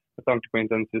 Med tanke på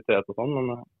intensitet og sånn, men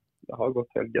det har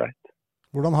gått helt greit.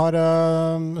 Hvordan har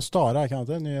Stare,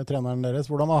 nye treneren deres,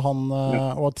 hvordan har han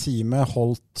og teamet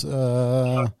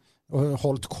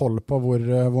holdt koll på hvor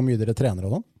mye dere trener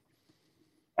og sånn?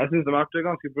 Jeg synes de har vært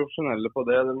ganske profesjonelle på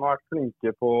det. De har vært flinke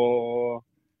på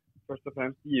først og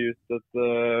fremst gi ut et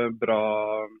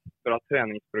bra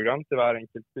treningsprogram til hver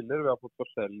enkelt spiller. Vi har fått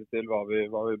forskjellig til hva vi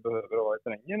behøver og hva vi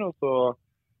trenger, og så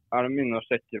de begynner å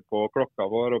sjekke på klokka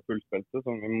vår og pulsbeltet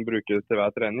som vi må bruke til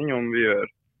hver trening, om vi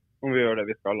gjør det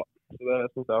vi skal. Så det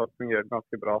synes jeg har fungert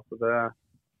ganske bra, så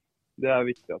det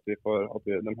viktig at de har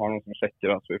noen som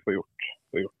sjekker at vi får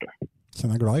gjort det.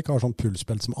 Kjenner jeg glad ikke har sånn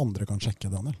pulsbelt som andre kan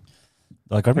sjekke, Daniel?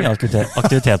 Det har ikke vært mye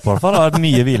aktivitet på hvert fall. Det har vært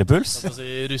mye hvilepuls. Jeg skal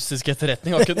si, russisk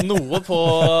etterretning har ikke noe på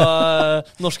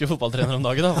norske fotballtrenere om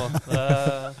dagen.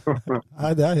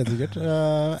 Nei, det er helt sikkert.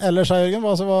 Ellers, Jørgen,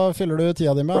 hva fyller du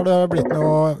tida di med? Har det blitt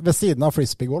noe ved siden av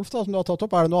frisbeegolf da, som du har tatt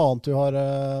opp? Er det noe annet du har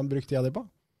brukt tida di på?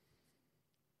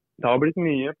 Det har blitt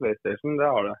mye PlayStation,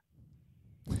 det har det.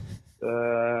 Det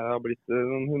har blitt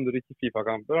noen 100 ikke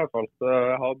FIFA-kamper i hvert fall. Så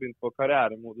jeg har begynt på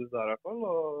karrieremodus der i hvert fall,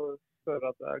 og føler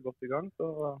at jeg er godt i gang. Så...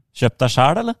 Kjøpt deg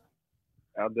selv, eller?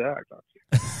 Ja, det er klart.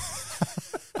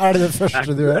 Er det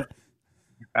første du gjør?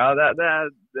 Ja,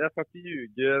 jeg skal ikke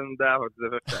ljuge, det er faktisk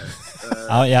det første.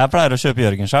 Ja, jeg pleier å kjøpe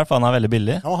Jørgen selv, for han er veldig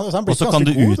billig. Ja, og så kan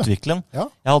du utvikle den. Ja.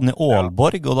 Jeg hadde den i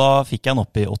Aalborg, og da fikk jeg den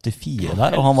opp i 84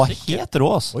 der, og han var helt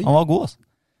rå. Han var god.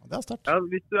 Det er sterkt. Ja,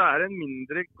 hvis du er en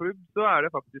mindre klubb, så er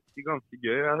det faktisk ganske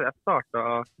gøy. Jeg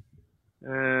startet,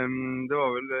 det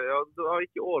var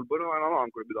ikke Aalborg, det var en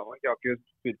annen klubb i Danmark. Jeg har ikke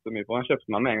spilt så mye på, han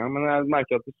kjøpte meg med en gang, men jeg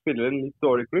merker at du spiller en litt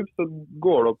dårlig klubb, så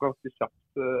går det opp ganske kjapt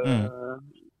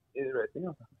i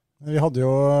racing. Altså. Vi hadde jo,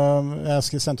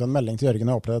 jeg sendte jo en melding til Jørgen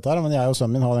og opplevde dette her, men jeg og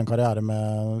sønnen min hadde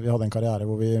en karriere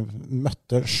hvor vi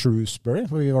møtte Shrewsbury,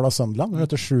 for vi var da Sunderland, vi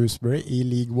møtte Shrewsbury i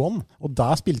League One, og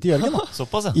der spilte Jørgen da,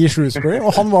 Såpass, ja. I Shrewsbury, og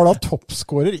han var da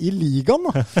toppskårer i ligaen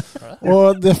da.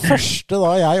 Og det første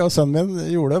da jeg og sønnen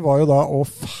min gjorde var jo da å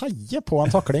feie på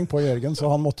en takling på Jørgen, så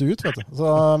han måtte ut, vet du. Så,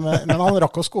 men han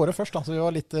rakk å skåre først da, så vi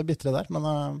var litt bittre der.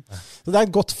 Men, så det er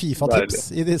et godt FIFA-tips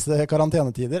i disse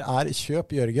karantenetider,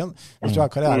 kjøp Jørgen hvis du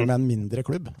har karriere med en mindre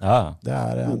klubb. Ja. Det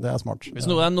er smart. Hvis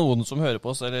det er noen som hører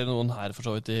på oss, eller noen her for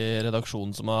så vidt i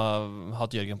redaksjonen som har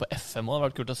hatt Jørgen på FM, det hadde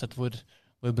vært kult å sett hvor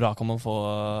bra kan man få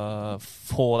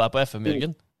deg på FM,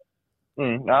 Jørgen? Ja,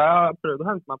 jeg har prøvd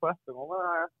å hente meg på FM, men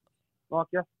nå har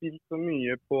ikke jeg spilt så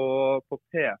mye på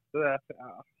PC. Jeg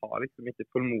har liksom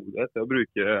ikke tålmodighet til å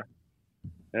bruke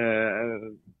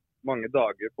mange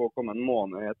dager på å komme en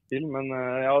måned i et spill, men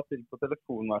jeg har spilt på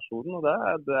telefonversjonen, og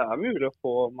det er mulig å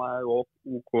få meg opp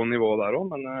OK nivå der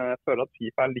også, men jeg føler at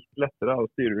FIFA er litt lettere,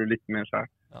 og styrer du litt mer selv.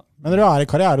 Ja. Men når du er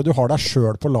i karriere, og du har deg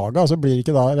selv på laget, så blir det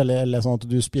ikke da veldig sånn at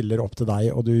du spiller opp til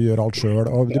deg, og du gjør alt selv,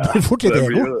 og du blir fort litt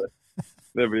ego?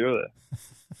 Det blir jo det.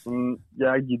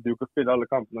 Jeg gidder jo ikke å spille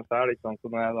alle kampene selv, ikke sant? Så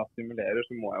når jeg da simulerer,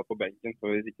 så må jeg på benken, så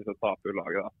hvis ikke så taper jo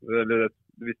laget da. Eller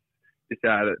hvis jeg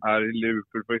er i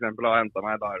Liverpool for eksempel og har hentet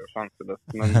meg, da er det jo sjanseløst.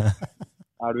 Men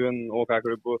er du en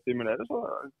OK-klubb å simulere, så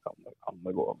kan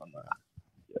det gå. Men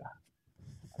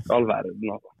ikke all verden,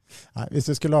 altså. Nei,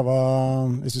 hvis du skulle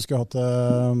hatt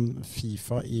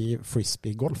FIFA i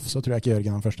frisbeegolf, så tror jeg ikke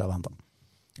Jørgen er den første jeg hadde hentet.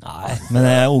 Nei, men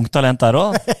det er ungt talent der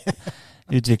også.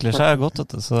 Utvikler seg godt,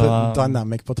 vet du. Så...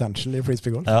 Dynamic potential i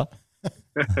frisbeegolf. Ja.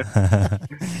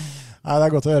 Nei, det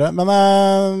er godt å høre. Men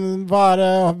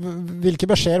hvilke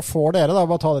beskjeder får dere da?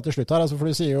 Bare ta det til slutt her. Altså, for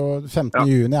du sier jo 15.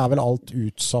 juni er vel alt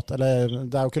utsatt, eller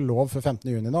det er jo ikke lov for 15.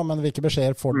 juni nå, men hvilke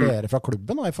beskjeder får dere fra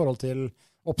klubben da, i forhold til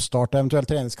oppstart, eventuelt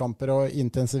treningskamper og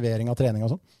intensivering av trening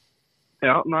og sånn?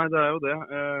 Ja, nei, det er jo det.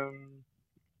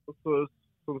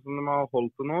 Sånn som de har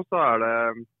holdt det nå, så er det,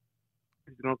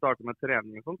 hvis vi starter med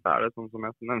trening og sånt, så er det sånn som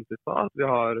jeg nevnte i stad, at vi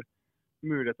har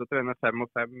mulighet til å trene 5 og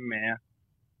 5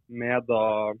 med da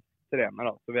trener,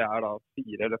 da. Så vi er da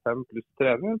 4 eller 5 pluss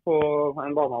trener på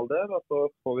en banehalvdel, og så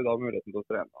får vi da muligheten til å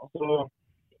trene. Og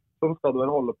så skal det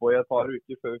vel holde på i et par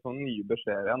uker før vi får nye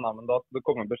beskjeder igjen, da. Men da skal det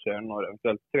komme beskjeder når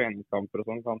eventuelt treningskamper og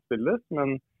sånn kan spilles, men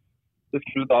det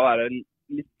skulle da være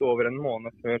litt over en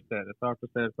måned før seriestart, og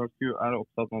seriestart er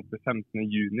oppsatt nå til 15.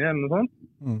 juni eller noe sånt.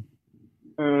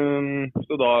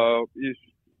 Så da i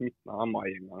midten av mai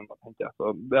en gang, da, tenker jeg.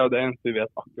 Så det er jo det eneste vi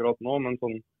vet akkurat nå, men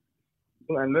sånn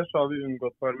ellers har vi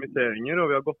unngått permitteringer, og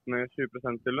vi har gått ned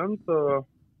 20% til lønn, så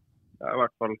det er i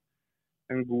hvert fall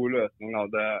en god løsning av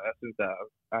det. Jeg synes det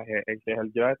er egentlig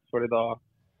helt greit, fordi da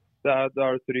er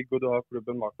du trygg, og du har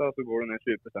klubben bak deg, og så går du ned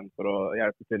 20% for å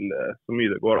hjelpe til så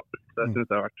mye det går da. Så jeg synes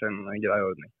det har vært en grei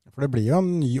ordning. For det blir jo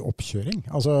en ny oppkjøring,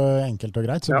 altså enkelt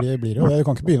og greit, så blir det jo det. Du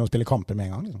kan ikke begynne å spille kamper med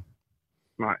en gang, liksom.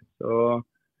 Nei, så...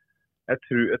 Jeg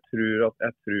tror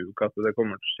ikke at det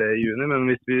kommer til å skje i juni, men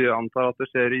hvis vi antar at det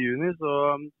skjer i juni,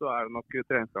 så er det nok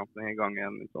treningskampen i gang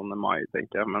igjen i sånn mai,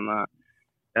 tenker jeg. Men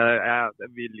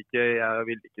jeg vil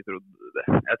ikke tro det.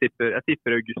 Jeg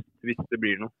tipper august hvis det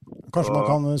blir noe. Kanskje man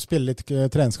kan spille litt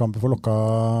treningskamper for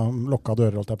lokka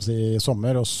dører holdt jeg på å si, i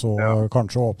sommer, og så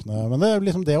kanskje åpne. Men det er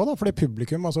liksom det også da, fordi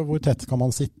publikum, altså hvor tett kan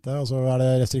man sitte, altså er det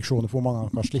restriksjoner for hvor mange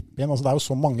kan slippe inn, altså det er jo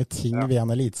så mange ting ved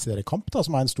en eliteseriekamp da,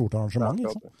 som er en stort arrangement.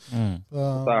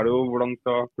 Så er det jo hvordan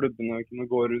skal klubbene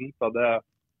kunne gå rundt, da. Det er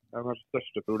kanskje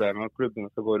største problemet, at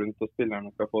klubbene skal gå rundt og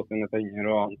spillerne skal få sine penger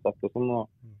og ansatte og sånn, og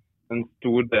en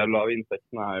stor del av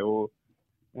inntekten er jo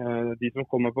de som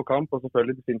kommer på kamp, og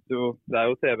selvfølgelig det er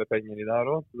jo TV-penger i det her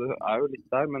også, så det er jo litt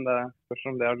der, men det spørs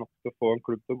om det er nok til å få en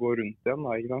klubb til å gå rundt igjen,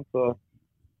 da, ikke sant? Så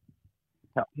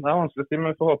ja, det er vanskelig å si,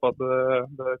 men vi får håpe at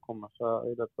det kommer seg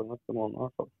i løpet av neste måned i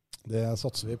hvert fall. Det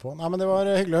satser vi på. Nei, men det var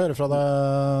hyggelig å høre fra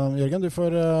deg, Jørgen. Du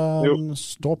får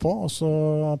stå på, og så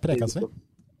prekes vi.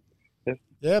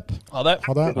 Jepp. Ha det.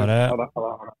 Ha det.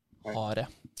 Ha det.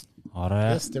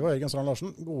 Yes, det var Jørgen Strand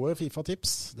Larsen. Gode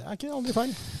FIFA-tips. Det er ikke aldri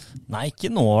feil. Nei, ikke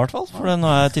nå i hvert fall. For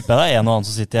nå tipper jeg det er en og annen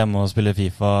som sitter hjemme og spiller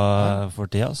FIFA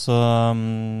for tida. Så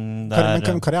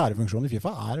Men karrierefunksjonen i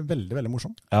FIFA er veldig, veldig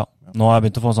morsom. Ja. Nå har jeg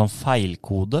begynt å få en sånn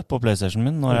feilkode på PlayStation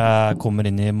min når jeg kommer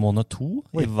inn i måned 2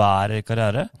 i hver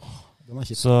karriere.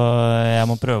 Så jeg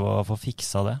må prøve å få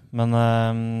fiksa det. Men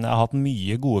jeg har hatt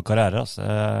mye gode karrierer. Altså.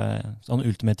 Sånn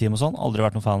Ultimate Team og sånn, aldri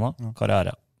vært noen fan av.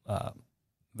 Karriere.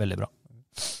 Veldig bra.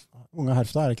 Unge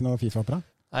Herfta, er det ikke noe FIFA på deg?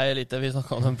 Nei, lite. Vi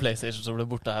snakket om en PlayStation som ble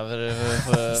borte her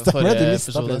for Stemmer det,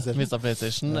 du mistet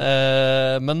PlayStation.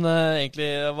 Men egentlig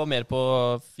jeg var mer på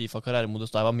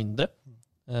FIFA-karrieremodus da jeg var mindre.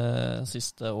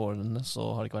 Siste årene så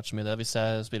har det ikke vært så mye det. Hvis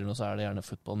jeg spiller nå, så er det gjerne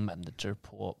Football Manager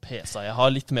på PC. Jeg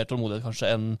har litt mer tålmodighet kanskje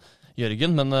enn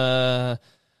Jørgen, men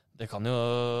det kan jo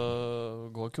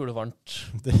gå kulevarmt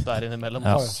der innimellom.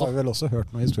 Ja, så har vi vel også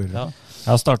hørt noen historier. Ja.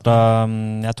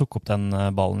 Jeg tok opp den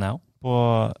ballen jeg også, på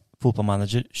Football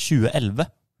Manager 2011.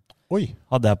 Oi.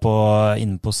 Hadde jeg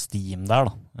inne på Steam der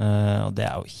da. Og det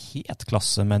er jo helt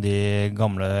klasse med de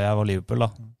gamle, jeg var Liverpool da.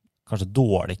 Kanskje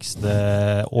dårligste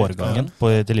årgangen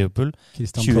til Liverpool.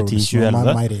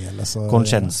 2010-2011.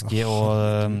 Konchensky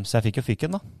så jeg fikk jo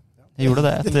fyken da. Jeg gjorde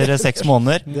det etter 6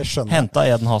 måneder. Hentet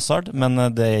Eden Hazard, men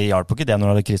det hjalp ikke det når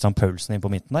du hadde Christian Paulsen inn på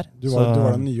midten der. Du var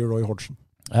den nye Roy Hodgson.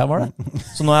 Ja, var det.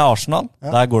 Så nå er jeg Arsenal.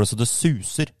 Der går det så det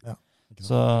suser. Ja.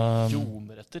 Så,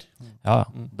 Jomeretter. Ja,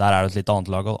 der er det et litt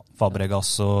annet lag da. Fabregas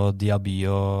og Diaby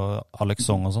og Alex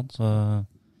Song og sånt. Så.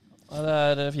 Ja,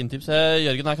 det er fint tips.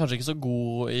 Jørgen er kanskje ikke så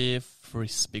god i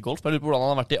frisbeegolf, men jeg lurer på hvordan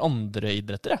han har vært i andre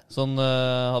idretter. Sånn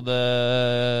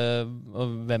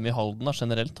hvem i Halden da,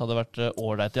 generelt hadde vært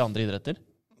ålreit i andre idretter?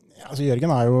 Altså Jørgen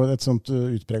er jo et sånt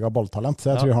utpreget balltalent, så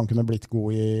jeg tror han kunne blitt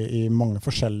god i mange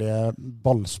forskjellige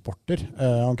ballsporter.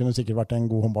 Han kunne sikkert vært en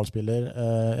god håndballspiller.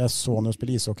 Jeg så han jo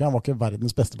spille ishockey. Han var ikke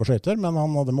verdens beste på skøyter, men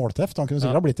han hadde målteft. Han kunne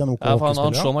sikkert ha blitt en OK hockeyspiller.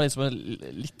 Han så meg litt som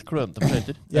litt klønete på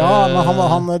skøyter. Ja,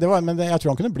 men jeg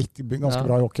tror han kunne blitt ganske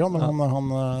bra i hockey, men han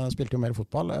spilte jo mer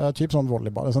fotball. Typ sånn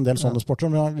volleyball, en del sånne sporter,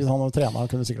 men hvis han hadde trenet,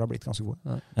 han kunne sikkert ha blitt ganske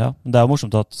god. Ja, det er jo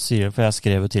morsomt at sier, for jeg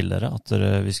skrev jo til dere at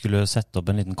vi skulle sette opp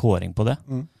en liten kåring på det.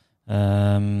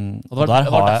 Og det var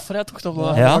derfor jeg tok det opp nå.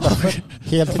 Ja,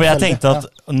 for jeg tenkte at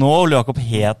nå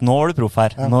var du proff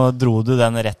her. Nå dro du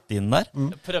den rett inn der.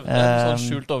 Jeg prøvde en sånn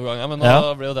skjult overgang, men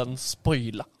nå ble jo den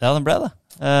spoilet. Ja, den ble det.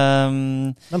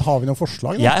 Men har vi noen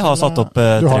forslag? Jeg har satt opp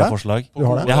 3 forslag. Du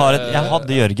har det? Jeg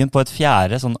hadde Jørgen på et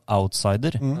 4, sånn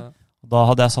outsider. Da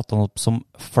hadde jeg satt han opp som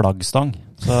flaggstang.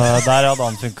 Så der hadde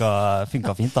han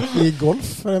funka fint da. I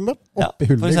golf, for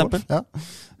eksempel? Ja,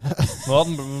 Nå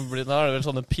er det vel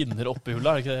sånne pinner oppe i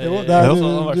hullet, er det ikke det? Jo, det er,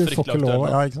 du får ikke lov.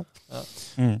 Ja, ikke sant?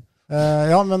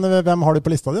 Ja, men hvem har du på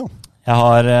lista di da? Jeg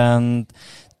har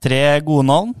 3 gode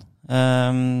navn.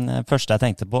 Første jeg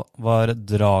tenkte på var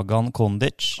Dragan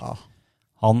Kondic.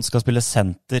 Han skal spille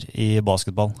senter i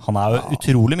basketball. Han er jo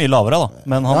utrolig mye lavere da,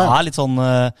 men han er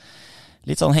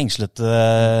litt sånn hengslete,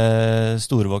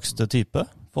 storvokst type.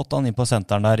 Fått han inn på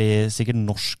senteren der i sikkert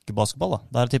norsk basketball da.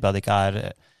 Der tipper jeg det ikke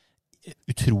er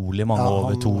utrolig mange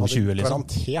over 22 liksom. Han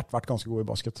hadde garantert vært ganske god i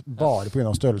basket, bare på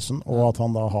grunn av størrelsen, og at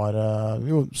han da har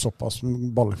jo såpass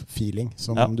ballfeeling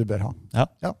som du bør ha.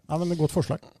 Ja, men godt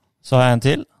forslag. Så har jeg en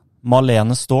til.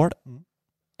 Malene Ståhl,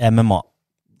 MMA.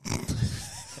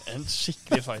 En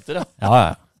skikkelig fighter,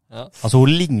 ja. Altså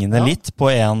hun ligner litt på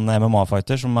en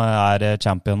MMA-fighter som er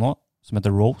champion nå, som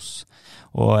heter Rose.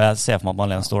 Og jeg ser for meg at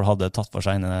Malene Ståhl hadde tatt for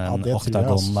seg en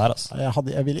oktagon der. Altså.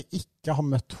 Jeg ville ikke ha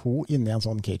møtt henne inne i en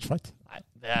sånn cagefight. Nei,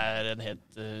 det er en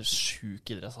helt sjuk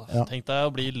idrett. Altså. Tenk deg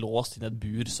å bli låst inn i et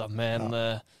bur sammen med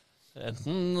en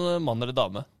enten mann eller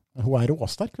dame. Hun er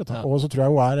råsterk, vet du. Og så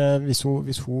tror jeg hvis hun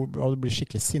blir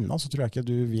skikkelig sinna, så tror jeg ikke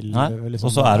du vil... Nei, liksom,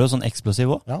 og så er hun sånn eksplosiv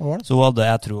også. Ja, så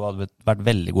jeg tror hun hadde vært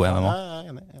veldig god i MMA. Ja, jeg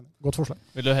er enig. Godt forslag.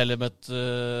 Vil du heller møtt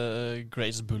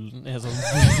Grace Bullen i sånn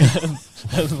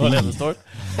en Malene Ståhl?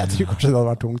 Jeg tror kanskje det hadde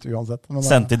vært tungt uansett.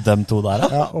 Sendt i dem 2 der,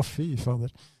 da? Ja, fy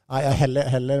fader. Nei, jeg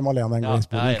heller Malene enn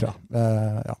Grace Bullen, tror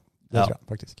jeg. Det tror jeg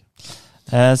faktisk.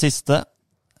 Siste.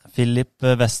 Philip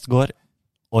Westgård.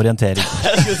 Orientering.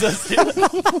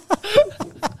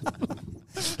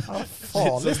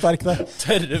 Farlig sterk det.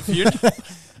 Tørre fyrt.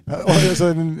 Og så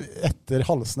etter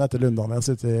halsen etter Lundanes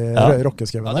ute i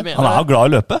Rokkeskauen. Han er jo glad i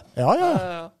å løpe.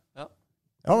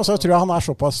 Ja, Ja, og så tror jeg han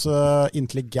såpass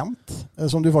intelligent,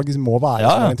 som du faktisk må være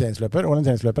som orienteringsløper.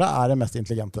 Orienteringsløpere det mest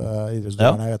intelligente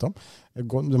idrettsutøverne jeg vet om.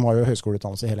 De har jo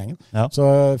høyskoleutdannelse i hele gjengen. Ja. Så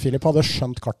Philip hadde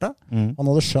skjønt kartet.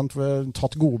 Han hadde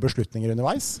tatt gode beslutninger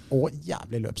underveis, og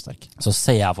jævlig løpssterk. Så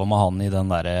ser jeg for meg han i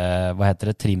den der, hva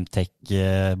heter det,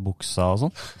 trimtech-buksa og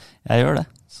sånn. Jeg gjør det.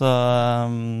 Så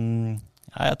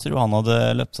jeg tror han hadde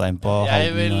løpt seg inn på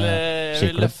Jeg vil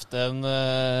løfte en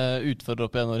utfordrer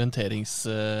opp i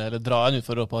eller dra en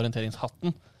utfordrer opp på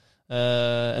orienteringshatten.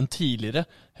 En tidligere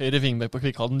høyre wingback på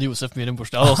Kvikkhallen, Josef Myhren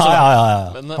Borstad også.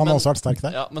 Men, han har også vært sterk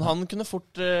der. Ja, men han kunne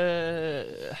fort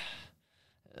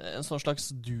en sånn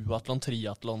slags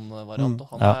duatlon-triatlon-variant.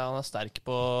 Han sterk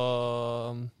på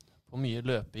mye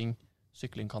løping.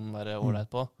 Sykling kan være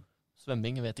ålreit på.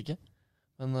 Svømming, jeg vet ikke.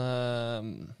 Men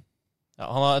jeg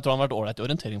tror han har vært ålreit i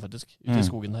orientering faktisk, ute i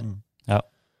skogen her. Ja.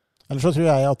 Ellers så tror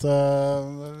jeg at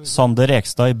Sander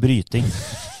Rekstad i bryting.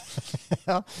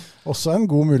 Ja, også en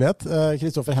god mulighet.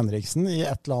 Kristoffer Henriksen i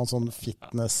et eller annet sånn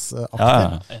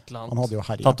fitness-aktig. Han hadde jo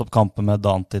herja. Tatt opp kampen med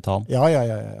Dan Titan. Ja,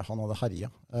 han hadde herja.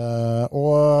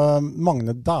 Og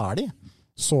Magne Dæhlie,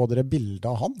 så dere bildet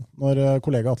av han når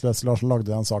kollega Atle Wessel Larsen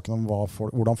lagde den saken om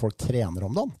hvordan folk trener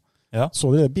om dagen? Ja. Så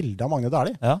dere det bildet av Magne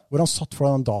Dæhlie? Ja. Hvor han satt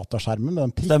foran den dataskjermen med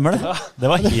den prikken. Stemmer det? Det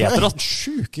var helt rått.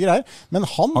 Sjuke greier. Men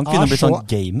han kunne blitt sånn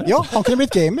gamer. Ja, han kunne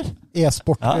blitt gamer.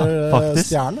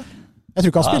 E-sport-stjerne. Jeg tror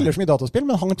ikke han spiller så mye dataspill,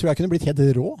 men han tror jeg kunne blitt helt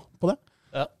rå på det.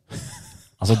 Ja.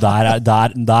 Altså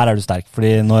der du sterk,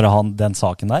 fordi når den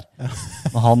saken der,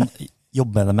 når han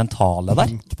jobber med det mentale der,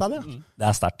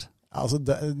 det sterkt. Altså,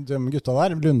 de gutta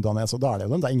der, Lundanes og Dæhlie,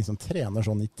 det ingen som trener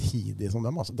sånn i tidig som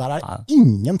dem. Altså. Der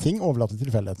ingenting overlatt til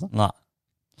tilfeldighetene. Nei.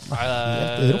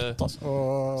 Helt rått, altså.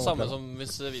 Samme som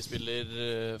hvis vi spiller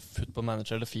football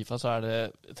manager eller FIFA, så det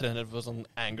trener for sånn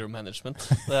anger management.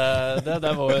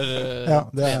 Det vår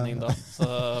trening da.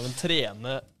 Så men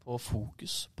trene på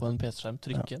fokus på en PC-skjerm,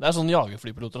 trykke. Det sånn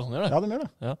jagerflypiloter og sånn gjør det. Ja, de gjør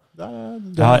det. Ja.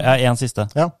 Jeg har en siste.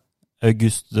 Ja.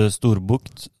 August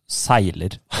Storbukt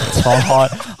seiler. Han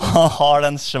har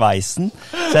den sveisen.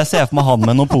 Så jeg ser for meg han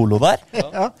med noe polo der.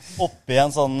 Ja. Oppi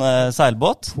en sånn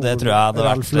seilbåt. Det tror jeg hadde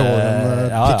vært...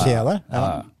 Piqué der.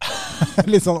 Ja.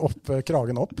 Litt sånn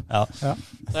kragen opp. Ja.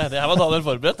 Nei, det her var Daniel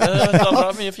forberedt. Det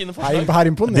var mye fine forslag.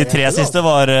 De 3 siste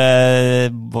var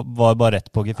bare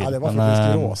rett på gefühl. Ja, det var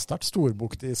faktisk råsterkt.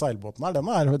 Storbukt i seilbåten her. Den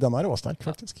er råsterk,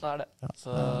 faktisk. Ja, det det.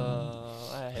 Så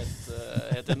jeg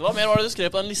helt enig. Hva mer var det du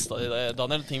skrev på den lista,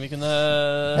 Daniel? Ting vi kunne...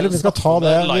 Eller vi skal ta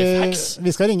det.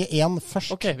 Vi skal ringe en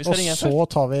først, okay, og så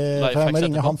tar vi... For jeg må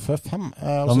ringe han før 5.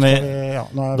 Da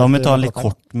må vi ta litt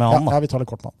kort med han, da. Ja, vi tar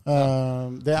litt kort med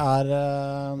han. Det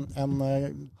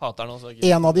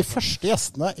en av de første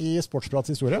gjestene i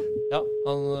Sportsprats historie. Ja,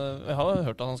 jeg har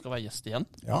hørt at han skal være gjest igjen.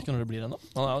 Ja. Ikke når det blir ennå.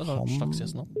 Han jo en slags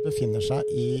gjest nå. Befinner seg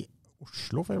i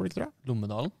Oslo for øyeblikk, tror jeg.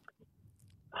 Lommedalen.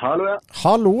 Hallo, ja.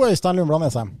 Hallo, Øystein Lundblad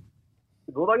Nesheim.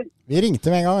 God dagen. Vi ringte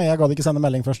med en gang. Jeg gadd ikke sende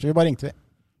melding først. Vi bare ringte vi.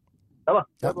 Ja da,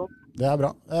 det bra.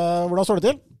 Hvordan står det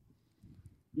til?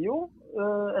 Jo,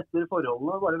 etter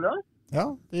forholdene var det bra. Ja,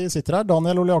 vi sitter her,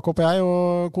 Daniel, Ole Jakob og jeg,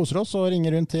 og koser oss og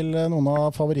ringer rundt til noen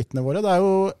av favorittene våre. Det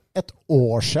jo et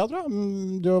år siden, tror jeg.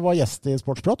 Du var gjest i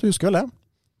Sportsprat, husker vel det?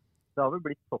 Det har vel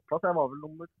blitt såpass. Jeg var vel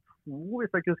nummer 2, hvis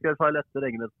jeg ikke husker feil, etter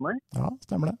Egenheten meg. Ja,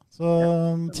 stemmer det. Så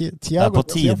det på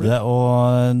tide å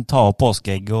ta opp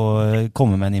påskeegg og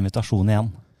komme med en invitasjon igjen.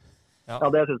 Ja,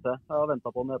 det synes jeg. Jeg har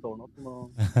ventet på den et år nå.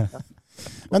 Ja.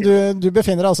 Men du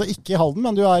befinner deg altså ikke i Halden,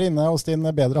 men du inne hos din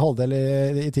bedre halvdel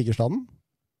i Tigerstaden?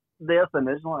 Det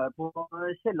stemmer. Nå jeg på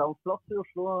Kiellandsplass i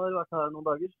Oslo. Jeg har vært her noen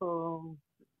dager, så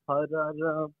her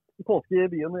påske i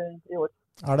byen i år.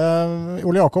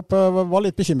 Ole Jakob var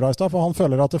litt bekymret i sted, for han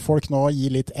føler at folk nå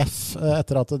gir litt F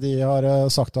etter at de har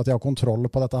sagt at de har kontroll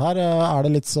på dette her.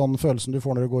 Det litt sånn følelsen du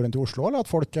får når du går rundt i Oslo, eller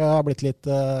at folk har blitt litt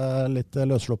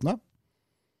løsslupne?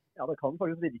 Ja, det kan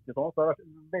faktisk virke sånn. Det har vært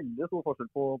veldig stor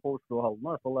forskjell på Oslo og Halden. I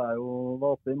hvert fall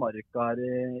var oppe i Marka her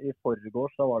i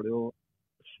forgårs, da var det jo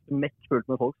smekk fullt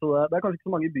med folk. Så det kanskje ikke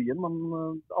så mange i byen, men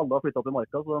alle har flyttet opp i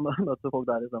Marka, så møter folk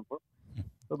der i stedet for.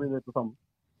 Så blir det litt det samme.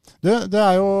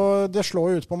 Det slår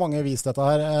jo ut på mange vis dette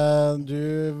her. Du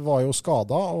var jo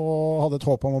skadet og hadde et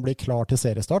håp om å bli klar til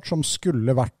seriestart, som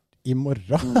skulle vært i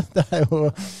morgen. Det jo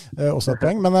også et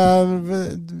poeng. Men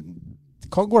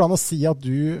går det an å si at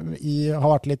du har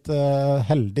vært litt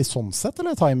heldig sånn sett,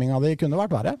 eller timinga di kunne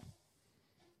vært verre?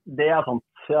 Det sant.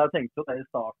 Jeg tenkte jo det i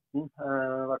starten,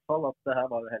 i hvert fall, at det her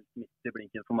var jo helt midt i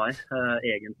blinken for meg,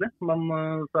 egentlig. Men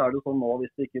så det jo sånn nå,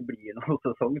 hvis det ikke blir noen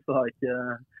sesong, så har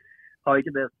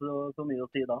ikke det så mye å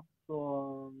si da. Så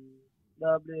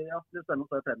det blir spennende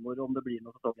å se fremover om det blir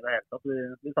noen sesong i det hele tatt.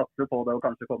 Vi satser på det, og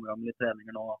kanskje kommer det litt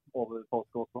treninger nå over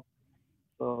påske også.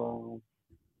 Så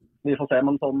vi får se,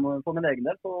 men sånn for min egen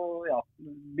del, så ja,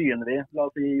 begynner vi, la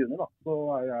oss si i juni da, så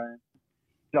jeg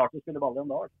klar til å spille ball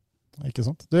igjen da. Ikke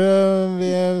sant. Du, vi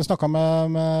snakket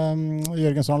med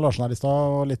Jørgen Strand Larsen her i sted,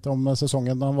 og litt om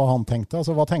sesongen, hva han tenkte.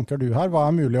 Altså, hva tenker du her? Hva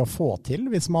mulig å få til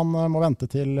hvis man må vente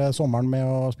til sommeren med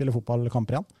å spille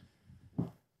fotballkamper igjen?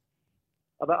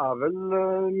 Ja, det vel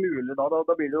mulig da.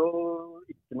 Da blir det jo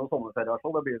ikke noe sommerferie i hvert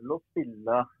fall. Da blir det å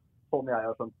spille, som jeg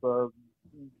har skjønt,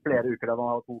 flere uker der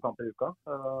man har 2 kamper i uka,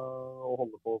 og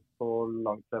holde på så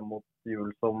langt frem mot jul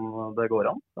som det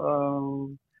går an.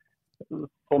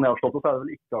 Sånn jeg har forstått det, så det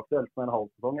vel ikke aktuelt med en halv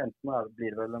sesong. Enten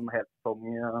blir det vel en hel sesong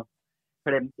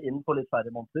klemt inn på litt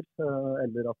færre måneder,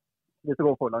 eller at hvis det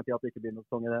går for langt i at det ikke blir noen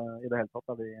sesong i det hele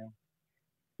tatt,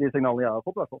 de signalene jeg har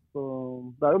fått i hvert fall. Så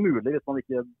det jo mulig hvis man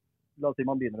ikke, la oss si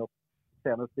man begynner opp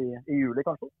senest i juli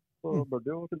kanskje, så bør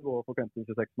det jo kunne gå for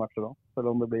 15-26 matcher da, selv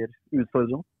om det blir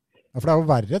utfordrende. Ja, for det jo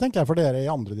verre, tenker jeg, for dere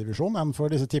i andre divisjon enn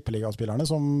for disse tippeligaspillerne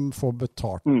som får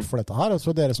betalt for dette her.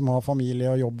 Altså dere som har familie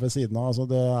og jobb ved siden av, altså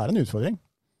det en utfordring.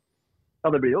 Ja,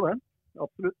 det blir jo det.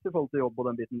 Absolutt. I forhold til jobb og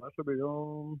den biten der, så blir det jo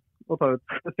å ta ut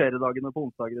feriedagene på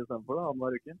onsdager i stedet for det,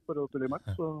 annenhver uke, for å spille i match.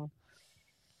 Så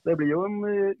det blir jo en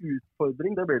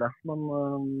utfordring, det blir det. Men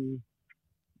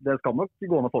det skal nok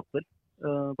gå an å få til på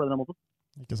en eller annen måte.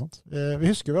 Ikke sant. Vi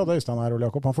husker jo at Øystein her, Ole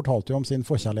Jakob, han fortalte jo om sin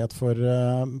forkjærlighet for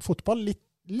fotball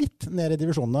litt ned i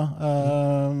divisjonene.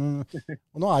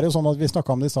 Og nå det jo sånn at vi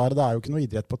snakket om det i stad, det jo ikke noe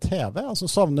idrett på TV. Altså,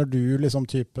 savner du liksom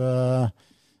type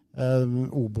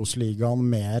Obos-ligaen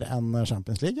mer enn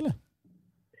Champions League, eller?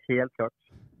 Helt klart.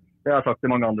 Det har jeg sagt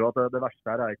til mange andre, at det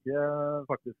verste her ikke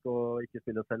faktisk å ikke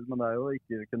spille selv, men det jo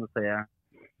ikke kunne se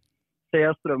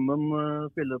Strømmen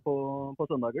spille på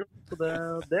søndager. Så det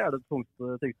det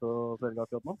tyngste å svelge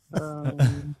akkurat nå.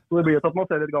 Så det blir jo at man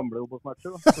ser litt gamle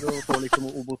Obos-matcher, for å få liksom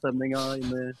Obos-stemninga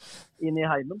inn i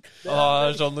heimen.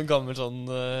 Sånn en gammel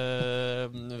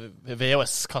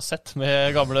VHS-kassett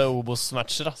med gamle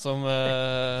Obos-matcher da, som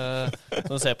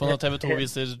ser på når TV2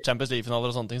 viser Champions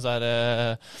League-finaler og sånne ting, så det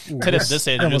tredje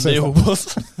serierunde i Obos.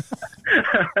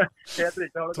 Helt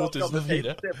riktig, har det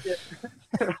 2004.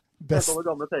 Jeg så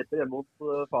gamle teiper hjemme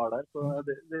hos far der, så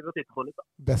vi vil titte på litt da.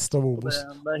 Best of Obos.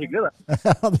 Det hyggelig det.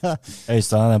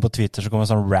 Øystein, på Twitter så kommer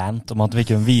en sånn rant om at vi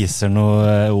ikke viser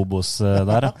noe Obos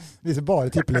der. Viser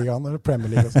bare tippeligaen eller Premier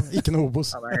League og sånn. Ikke noe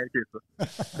Obos. Ja, det helt kult.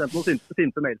 Sendt noen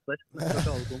sinte mails der.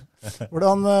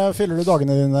 Hvordan fyller du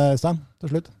dagene dine, Øystein,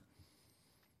 til slutt?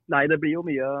 Nei, det blir jo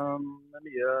mye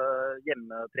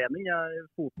hjemmetrening.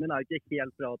 Foten min ikke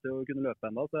helt bra til å kunne løpe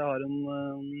enda, så jeg har en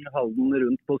halden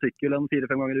rundt på sykkel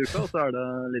 4-5 ganger i uka, og så det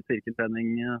litt sirkeltrening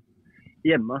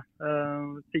hjemme.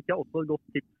 Fikk jeg også et godt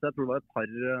tips, jeg tror det var et par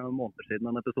måneder siden,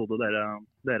 en episode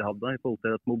dere hadde, i forhold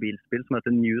til et mobilspill som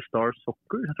heter New Star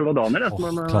Soccer. Jeg tror det var Daniel som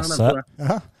nevnte det.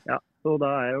 Ja, så da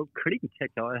jeg jo klink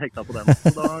hekta på den.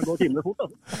 Så da går timene fort,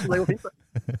 altså. Så det går fint, det.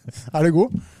 Du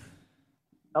god?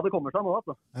 Ja, det kommer seg nå,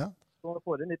 altså. Ja. Så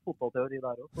får inn litt fotballteori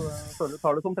der også, så jeg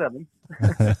tar det som trening.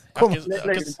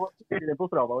 Legger inn på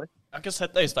Strava. Jeg har ikke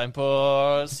sett Øystein på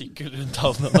sykkel rundt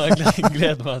hallen, og jeg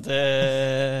gleder meg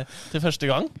til første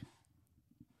gang.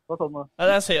 Hva sånn da?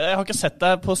 Jeg har ikke sett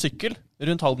deg på sykkel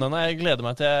rundt hallen ennå, jeg gleder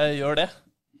meg til jeg gjør det.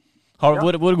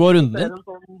 Hvor går runden din?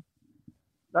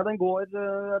 Nei, den går,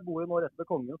 jeg bor jo nå rett ved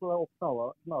Kongen, så det opp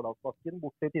Knardalsbakken,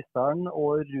 bort til Tisteren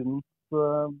og rundt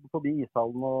forbi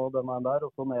ishallen og den der,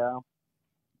 og så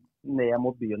ned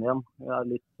mot byen igjen. Jeg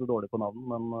litt dårlig på navn,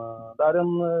 men det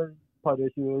en par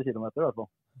 20 kilometer i hvert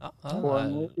fall. På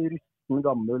en rusten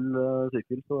gammel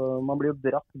sykkel, så man blir jo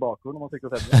dratt bakover når man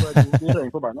sykler 50, så det god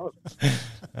trening på beina.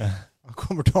 Det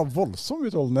kommer til å ha voldsom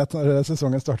utholdenhet når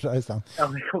sesongen starter, Øystein. Ja,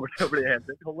 det kommer til å bli helt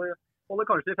litt. Holder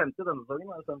kanskje i 50 denne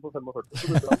sesongen, i stedet for 45, så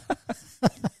det bra.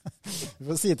 Du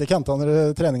får si til Kenta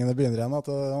når treningene begynner igjen, at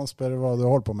han spør hva du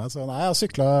holder på med. Så nei, jeg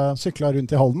har syklet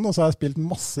rundt i Halden, og så har jeg spilt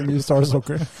masse New Star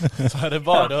Soccer. Så det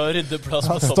bare å rydde plass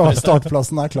på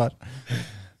Startplassen klar.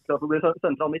 Klart det blir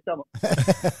sentral midt, ja nå.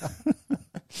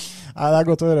 Nei, det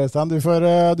godt å høre, Øystein.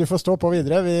 Du får stå på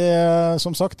videre.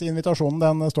 Som sagt, invitasjonen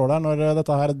den står der. Når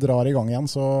dette her drar i gang igjen,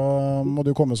 så må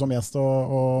du komme som gjest,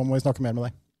 og må vi snakke mer med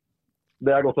deg.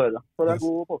 Det godt å høre. Så det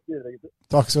god påske videre, gutter.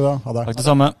 Takk skal du ha. Ha det. Takk det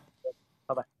samme.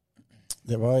 Ha det.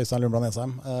 Det var Øystein Lundblad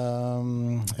Nesheim.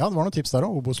 Ja, det var noen tips der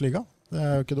også, Obos-liga. Det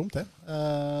jo ikke dumt det.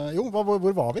 Jo, hvor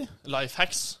var vi?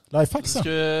 Lifehacks. Lifehacks, ja.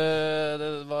 Det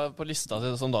var på lista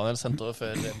som Daniel sendte over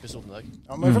før episoden i dag.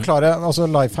 Ja, må jeg forklare, altså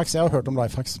lifehacks, jeg har hørt om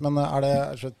lifehacks, men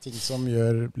det ting som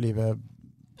gjør livet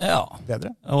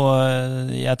bedre? Og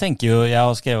jeg tenker jo, jeg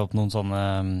har skrevet opp noen sånne,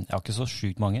 jeg har ikke så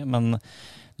sykt mange, men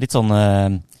litt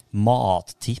sånne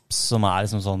mattips som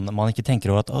liksom sånn, man ikke tenker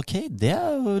over at ok, det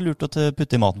jo lurt å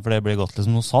putte i maten for det blir godt,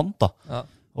 liksom noe sånt da. Ja.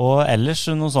 Og ellers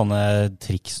noen sånne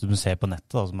triks du ser på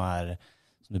nettet da, som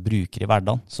du bruker i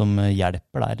hverdagen, som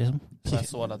hjelper deg liksom. Jeg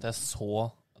så at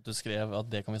du skrev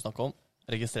at det kan vi snakke om,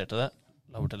 registrerte det,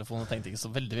 la bort telefonen og tenkte ikke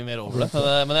så veldig mye mer over det.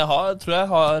 Men jeg tror jeg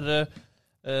har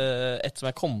et som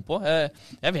jeg kom på.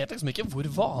 Jeg vet liksom ikke hvor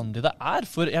vanlig det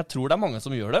for jeg tror det mange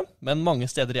som gjør det, men mange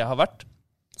steder jeg har vært,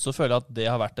 så føler jeg at det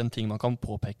har vært en ting man kan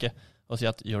påpeke og si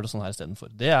at gjør det sånn her i stedet for.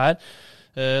 Det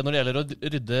når det gjelder å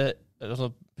rydde, altså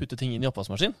putte ting inn i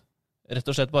oppvaskmaskin, rett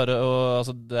og slett bare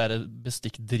altså det der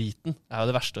bestikkdriten jo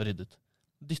det verste å rydde ut.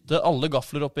 Dytte alle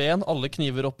gafler opp i en, alle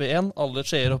kniver opp i en, alle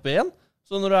skjeer opp i en.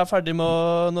 Så når du ferdig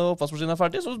når oppvaskmaskinen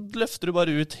ferdig, så løfter du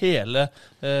bare ut hele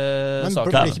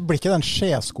saken. Men blir ikke den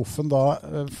skjeskuffen da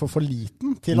for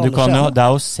liten til alle skjeene? Det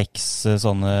jo 6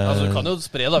 sånne... Altså du kan jo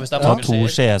spre da, hvis det mange 2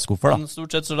 skjeskuffer da. Men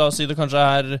stort sett, så la oss si det kanskje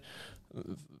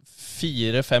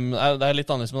 4-5, det litt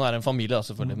annerledes med en familie da,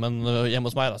 selvfølgelig, men hjemme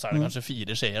hos meg da, så det kanskje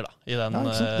 4 skjeer da, i det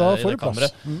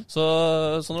kammeret. Så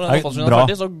når den oppvaskmaskinen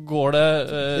ferdig, så går det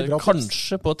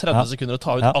kanskje på 30 sekunder å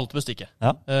ta ut alt bestikket.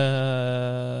 Ja.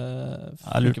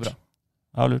 Lurt. Bra.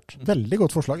 Ja, lurt. Veldig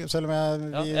godt forslag, selv om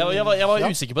jeg var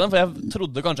usikker på den, for jeg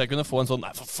trodde kanskje jeg kunne få en sånn,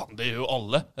 nei for faen, det gjør jo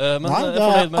alle. Men nei, jeg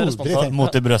fornøyd med responsen.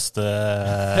 Mot i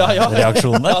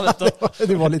brøstet-reaksjonen der.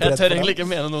 Du var litt rett jeg tør egentlig ikke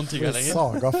mene noen ting her lenger.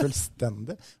 Saga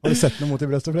fullstendig. Har du sett noe mot i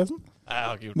brøstet, forresten? Nei, jeg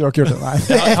har ikke gjort det. Du har ikke gjort det? Nei,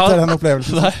 etter den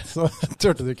opplevelsen, så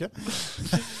turte du ikke.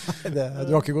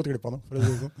 Du har ikke gått glipp av noe, for å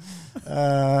si det sånn.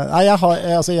 Nei, jeg har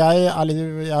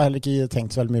heller ikke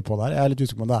tenkt så veldig mye på det her. Jeg litt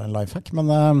usikker på om det en lifehack,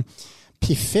 men...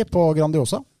 Piffi på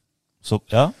Grandiosa. Så,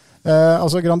 ja.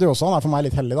 Altså Grandiosaen for meg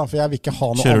litt heldig da, for jeg vil ikke ha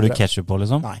noe Kjører du ketchup på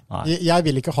liksom? Nei. Jeg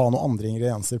vil ikke ha noen andre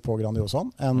ingredienser på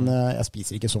Grandiosaen enn jeg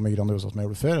spiser ikke så mye Grandiosa som jeg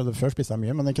gjorde før. Før spiste jeg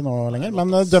mye, men ikke nå lenger.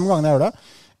 Men de gangene jeg gjør det,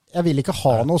 jeg vil ikke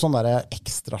ha noe sånn der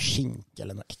ekstra skinke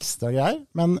eller noe ekstra greier,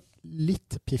 men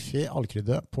litt Piffi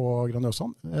allkrydder på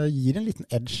Grandiosaen gir en liten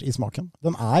edge i smaken.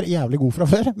 Den jævlig god fra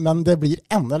før, men det blir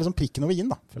enda liksom prikken over i-en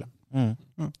da, føler jeg.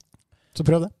 Så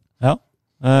prøv det. Ja.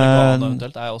 Oregano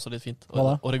eventuelt også litt fint.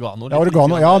 Oregano. Ja,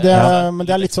 oregano. Ja, men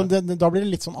det litt sånn, da blir det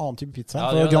litt sånn annen type pizza.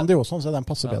 For Grandiosaen, så den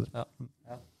passer bedre. Ja.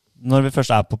 Når vi først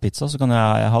på pizza, så kan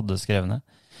jeg hadde skrevet ned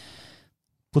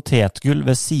potetgull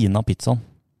ved siden av pizzaen.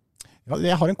 Ja,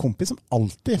 jeg har en kompis som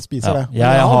alltid spiser det.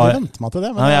 Jeg har vent meg til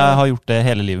det. Men jeg har gjort det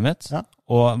hele livet mitt,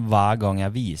 og hver gang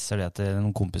jeg viser det til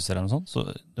noen kompiser eller noe sånt, så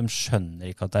de skjønner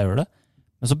ikke at jeg gjør det.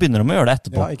 Men så begynner de å gjøre det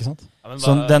etterpå. Ja, ikke sant?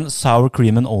 Sånn den sour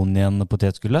cream and onion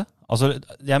potetgullet. Altså,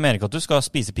 jeg mener ikke at du skal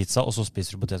spise pizza, og så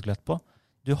spiser du potetgull etterpå.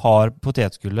 Du har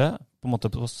potetgullet på en måte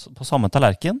på samme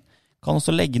tallerken. Kan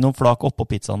også legge noen flak oppå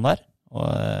pizzaen der. Og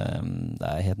det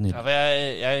helt nydelig.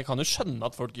 Ja, jeg kan jo skjønne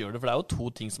at folk gjør det, for det jo 2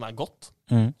 ting som godt.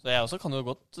 Så jeg også kan jo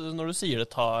godt, når du sier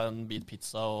det, ta en bit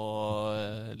pizza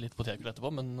og litt potetgull etterpå.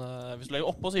 Men hvis du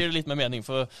legger oppå, så gir det litt mer mening.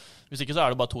 For hvis ikke,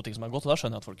 så det bare 2 ting som godt, og da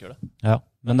skjønner jeg at folk gjør det. Ja,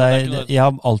 men jeg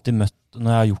har alltid møtt,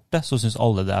 når jeg har gjort det, så synes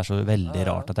alle det så veldig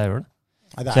rart at jeg gjør det.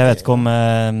 Nei, så jeg vet ikke om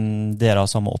dere har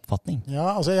samme oppfatning.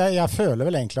 Ja, altså jeg føler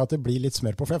vel egentlig at det blir litt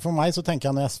smør på. For meg så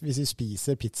tenker jeg, hvis vi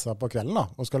spiser pizza på kvelden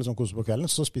da, og skal liksom kose på kvelden,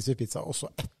 så spiser vi pizza, og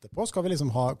så etterpå skal vi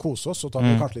liksom kose oss, og tar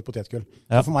vi kanskje litt potetgull.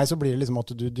 Ja. For meg så blir det liksom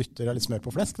at du dytter litt smør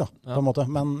på flesk da, på en måte.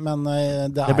 Men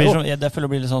det blir jo... Jeg føler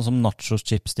det blir litt sånn som nachos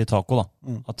chips til taco da.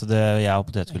 At jeg har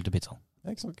potetgull til pizzaen.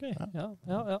 Okay. Ja.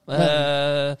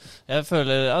 Jeg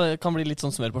føler det kan bli litt sånn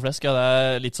smør på flesk. Ja,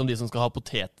 det litt som de som skal ha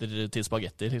poteter til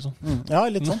spagetti liksom. Ja,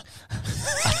 litt sånn.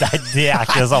 det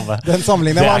ikke det samme. Den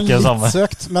sammenligningen var litt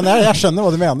søkt, men jeg skjønner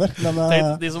hva du mener.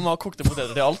 Men, de som har kokte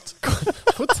poteter til alt.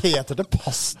 Poteter til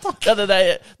pasta? Ja, det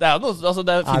jo noe, altså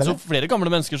det finnes jo flere gamle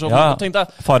mennesker som tenkte,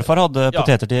 farfar hadde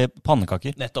poteter til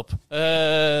pannekaker. Nettopp.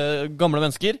 Gamle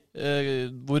mennesker,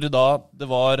 hvor da det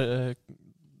var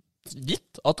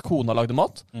gitt at kona lagde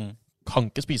mat, kan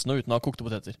ikke spise noe uten å ha kokte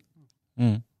poteter.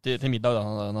 Til middag da,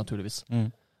 naturligvis.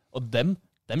 Og dem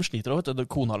sliter også, vet du.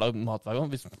 Kona har lagd mat hver gang.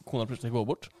 Hvis kona plutselig går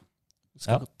bort,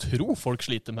 skal tro folk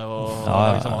sliter med å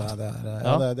lage seg mat.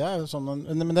 Det jo sånn,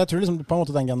 men jeg tror liksom på en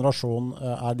måte den generasjonen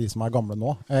de som gamle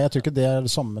nå. Jeg tror ikke det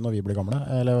det samme når vi blir gamle.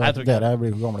 Eller dere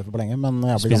blir ikke gamle for lenge, men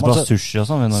jeg blir gammel. Spiser bare sushi og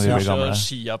sånn når vi blir gamle.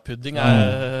 Chia-pudding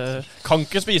kan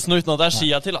ikke spise noe uten at det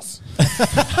chia til, ass.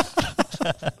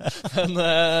 Men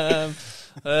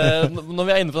når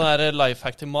vi inne på den her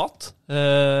lifehack til mat,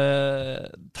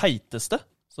 teiteste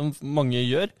som mange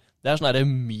gjør, det sånn her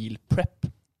meal prep.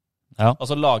 Ja.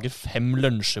 Altså lager 5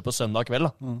 lunsjer på søndag kveld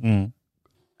da.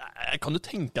 Kan du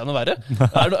tenke deg noe verre?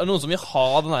 Det noen som vil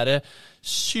ha den her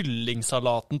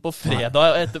kyllingsalaten på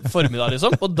fredag etter formiddag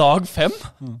liksom, på dag 5?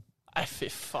 Nei, fy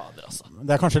fader, altså.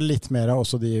 Det kanskje litt mer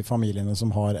også de familiene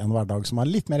som har en hverdag som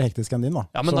litt mer hektisk enn din, da.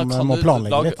 Ja, men som da kan må du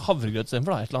planlegge lage litt. havregrøt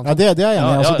istedenfor, da, et eller Ja, annet. det er jeg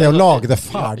enig i. Altså, det å lage det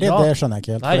ferdig, det skjønner jeg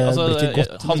ikke helt. Nei, For altså, det blir ikke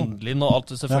godt. Liksom. handling og alt,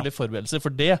 selvfølgelig forberedelser,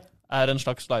 for det er en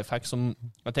slags lifehack som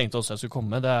jeg tenkte også jeg skulle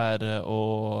komme med. Det er å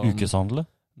Ukeshandle?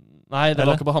 Nei, det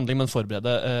var ikke på handling, men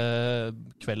forberede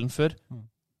kvelden før.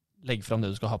 Legg fram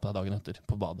det du skal ha på deg dagen etter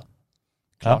på badet.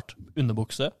 Klart.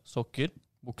 Underbukse, sokker,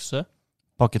 bukse.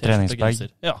 Pakke treningsbag.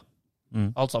 Ja,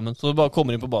 alt sammen. Så du bare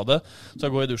kommer inn på badet, så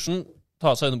jeg går i dusjen,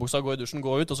 ta av seg underbuksa, gå i dusjen,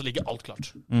 gå ut, og så ligger alt klart.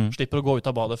 Slipper å gå ut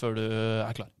av badet før du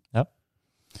er klar. Ja,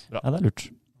 Bra. ja det er lurt.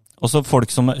 Og så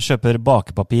folk som kjøper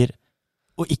bakepapir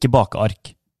og ikke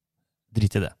bakeark.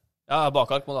 Drit i det. Ja,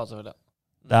 bakeark må du ha, selvfølgelig.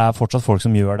 Det er fortsatt folk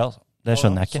som gjør det, altså. Det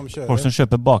skjønner jeg ikke. Folk som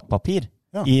kjøper bakepapir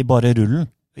i bare rullen,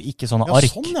 ikke sånne ark.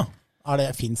 Ja, sånn,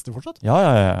 ja. Finnes det fortsatt? Ja.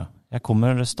 Jeg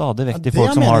kommer stadig vekk til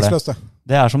folk som har det.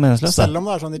 Det er så meningsløst. Selv om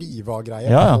det er sånn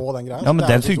riva-greie på den greia. Ja, men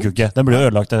den funker jo ikke. Den blir jo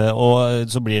ødelagt, og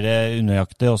så blir det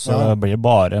unøyaktig, og så blir det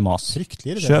bare mas.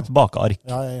 Kjøp bakeark.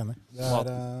 Ja, jeg er enig. Det er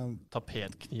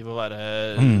tapetkniv å være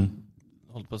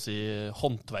holdt på å si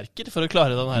håndverker for å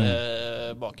klare den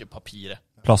her bakepapiret.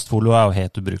 Plastfolio er jo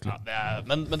helt ubrukelig. Ja,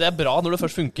 men det er bra når det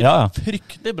først funker. Ja.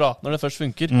 Fryktelig bra når det først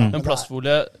funker. Men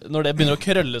plastfolie, når det begynner å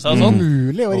krølle seg sånn.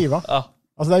 Umulig å rive av. Ja.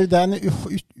 Altså det er en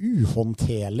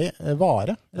uhåndterlig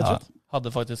vare, rett og slett.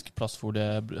 Hadde faktisk plastfolie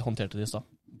håndtert det i stad.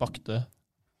 Bakte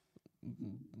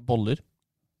boller,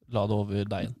 la det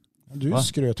over deigen. Du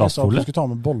skrøt til at du skulle ta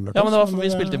med boller. Ja, men det var for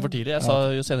vi spilte inn for tidlig. Jeg sa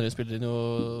jo senere vi spiller inn,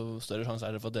 jo større sjanse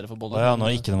er det for at dere får boller. Ja,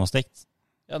 når ikke de var stekt.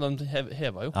 Ja, den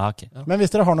heva jo. Ja, okay. Ja. Men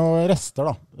hvis dere har noen rester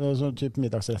da, sånn type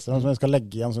middagsrester, som dere skal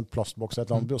legge i en sånn plastboks et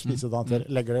eller annet, og spise det,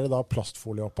 legger dere da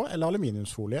plastfolie oppå, eller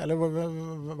aluminiumsfolie, eller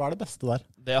hva er det beste der?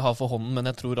 Det jeg har for hånden, men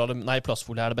jeg tror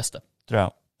plastfolie er det beste. Tror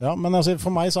jeg. Ja, men altså,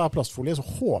 for meg så er plastfolie så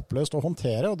håpløst å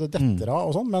håndtere, og det detter av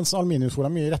og sånn, mens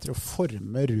aluminiumsfolie er mye rettere å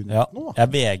forme rundt noe.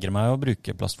 Jeg vegrer meg å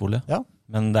bruke plastfolie,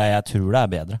 men jeg tror det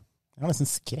er bedre. Jeg har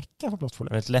nesten skrekk for plastfolie.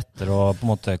 Det er litt lettere å på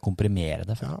en måte komprimere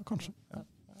det. Ja, kanskje. Ja.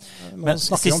 Men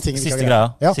siste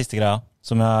greia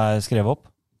som jeg skrev opp.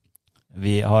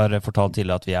 Vi har fortalt til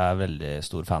at vi er veldig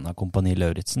stor fan av Kompani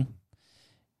Lauritzen.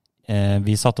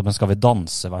 Vi satte opp en Skal vi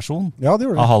danse-versjon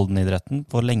av Halden-idretten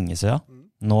for lenge siden.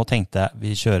 Nå tenkte jeg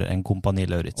vi kjører en Kompani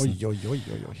Lauritzen. Oi. Og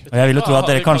jeg vil jo tro at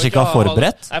dere kanskje ikke har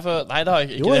forberedt. Nei, det har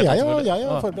jeg ikke. Jo, jeg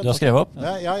har forberedt. Du har skrevet opp?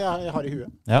 Ja, jeg har i huet.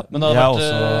 Ja, men det har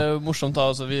vært morsomt da,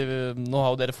 altså, nå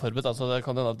har jo dere forberedt, altså det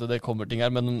kan hende at det kommer ting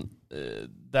her, men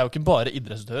det er jo ikke bare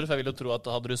idrettsutøver, for jeg vil jo tro at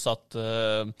hadde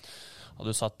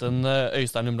du satt en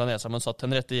Øystein Lumla Nesheim, satt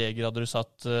en Rette Jeger, hadde du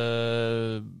satt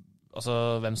altså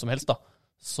hvem som helst da,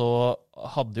 så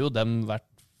hadde jo dem vært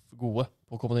gode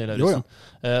på Kompani Lauritzen.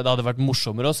 Det hadde vært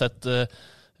morsommere å sett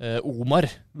Omar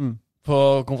på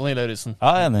Kompani Lauritzen.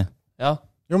 Ja, jeg er enig. Ja.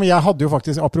 Jo, men jeg hadde jo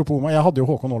faktisk, apropos Omar, jeg hadde jo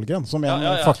Håkon Olgren, som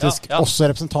faktisk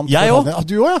også representant. Jeg òg.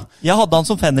 Du òg, ja. Jeg hadde han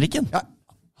som Fenriken. Ja.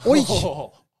 Oi!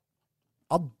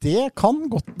 Ja, det kan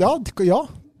godt. Ja,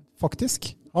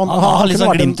 faktisk. Han litt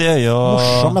sånn glimt i øyet og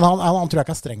morsom, men han tror jeg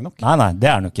ikke er streng nok. Nei, det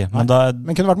er han jo ikke. Men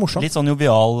kunne vært morsom. Litt sånn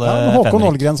jovial Håkon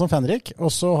Olgren som Fenrik,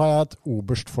 og så har jeg et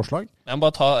oberst-forslag. Jeg må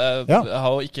bare jeg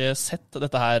har jo ikke sett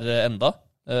dette her enda,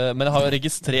 men jeg har jo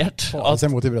registrert at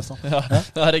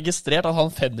jeg har registrert at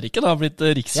han Fenriken har blitt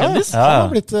rikskjendis. Ja, han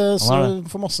har blitt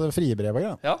for masse frie brev og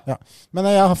greier. Ja. Men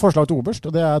jeg har forslag til oberst,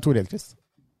 og det er Tor Hjeltqvist.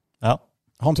 Ja.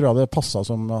 Han tror jeg hadde passet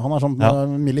som, han er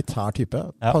sånn militær type,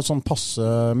 sånn passe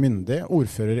myndig,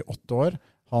 ordfører i 8 år.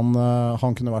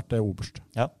 Han kunne vært oberst.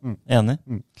 Ja, enig.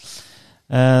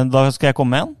 Da skal jeg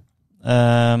komme med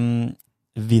en.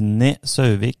 Vinny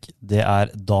Sauvik, det er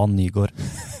Dan Nygaard.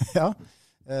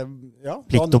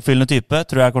 Pliktoppfyllende type,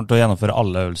 tror jeg kommer til å gjennomføre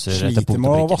alle øvelser etter punkt og prikke.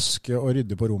 Sliter med å vaske og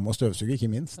rydde på rommet og støvsuge, ikke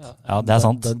minst. Ja, det er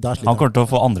sant. Han kommer til å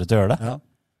få andre til å gjøre det. Ja.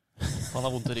 Han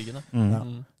har vondt i ryggen,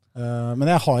 men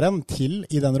jeg har en til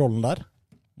i den rollen der.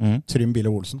 Trym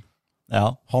Bille Olsen. Ja.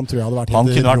 Han tror jeg hadde vært Han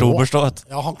kunne vært oberst da, vet du.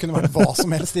 Ja, han kunne vært hva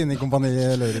som helst inne i Kompani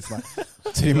Lauritzen.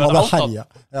 Trym hadde herja.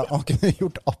 Ja, han kunne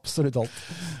gjort absolutt alt.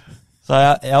 Så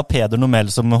jeg har Peder Nomel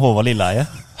som Håvard Lilleeie.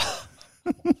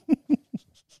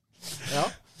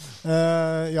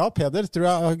 Ja, Peder tror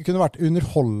jeg kunne vært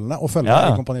underholdende å følge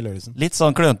i Kompani Lauritzen. Litt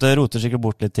sånn klønte, roter sikkert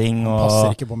bort litt ting. Han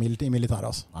passer ikke på i militæret,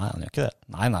 altså. Nei, han gjør ikke det.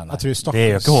 Nei. Det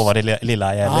gjør ikke Håvard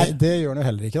Lilleeie heller. Nei, det gjør han jo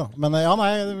heller ikke da.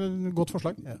 Men godt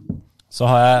forslag. Ja. Så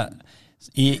har jeg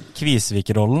i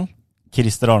Kvisvik-rollen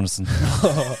Christer Arnesen.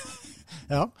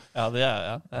 Ja, det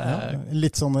er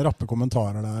litt sånn rappe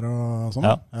kommentarer der og sånn.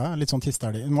 Ja, litt sånn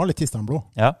tisterlig. Du må ha litt tisterblod.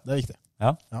 Ja. Det er viktig.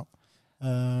 Ja.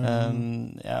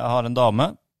 Jeg har en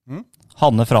dame.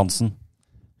 Hanne Fransen.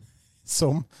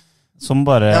 Som Som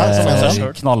bare som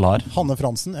knallhard. Hanne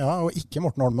Fransen, og ikke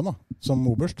Morten Holmen da, som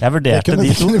oberst. Jeg vurderte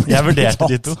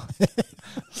de to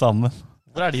sammen.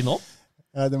 Hvor er de nå?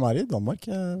 De er i Danmark,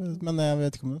 men jeg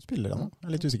vet ikke om de spiller ennå. Jeg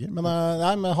er litt usikker. Men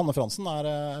Hanne Fransen er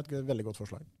et veldig godt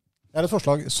forslag. Det er et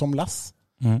forslag som Lass.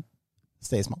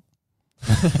 Staysman.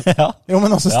 Ja. Jo,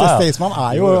 men altså, Staysman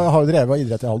har jo drevet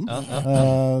idrett i Halden,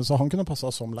 så han kunne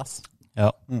passet som Lass. Ja.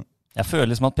 Jeg føler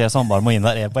liksom at Per Sandberg må inn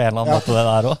der på en eller annen måte det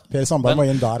der også. Per Sandberg må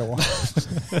inn der også.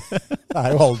 Det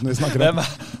er jo Halden vi snakker om. Hvem er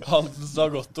Haldens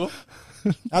Dagotto?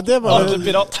 Ja, det var... Atle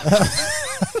Pirat.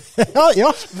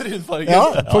 Ja. Brunfargen. Ja,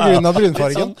 på grunn av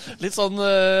brunfargen. Litt sånn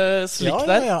slik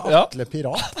der. Ja, Atle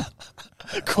Pirat.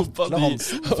 Kompani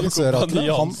Hansen, frisøratle.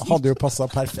 Han hadde jo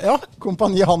passet perfekt. Ja,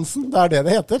 Kompani Hansen, det er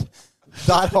det heter.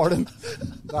 Der har den.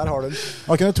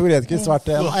 Han kunne Tor Edquist vært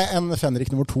en Fenrik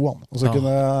nummer 2, han. Og så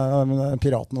kunne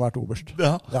piraten vært oberst. Det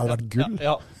hadde vært gull.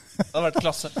 Ja, det hadde vært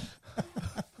klasse.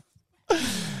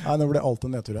 Nei, nå ble alt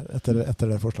en nedtur her, etter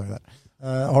det forslaget der.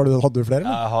 Hadde du flere?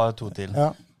 Jeg har 2 til. Ja.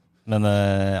 Men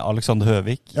Alexander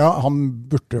Høvik? Ja, han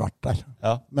burde vært der.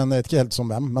 Ja. Men jeg vet ikke helt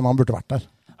som hvem, men han burde vært der.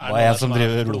 Det var en som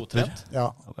driver roper. Ja.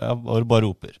 Og bare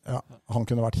roper. Ja, han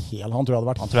kunne vært han tror jeg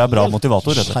hadde vært jeg er bra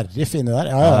motivator. Sheriff inni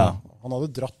der. Ja. Han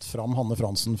hadde dratt fram Hanne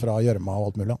Fransen fra Gjørma og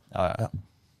alt mulig. Ja.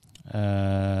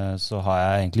 Så har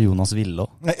jeg egentlig Jonas Ville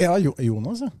også. Ja,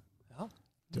 Jonas, ja.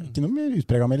 Ikke noe mer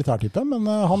utpreget militærtype, men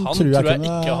han tror jeg kunne...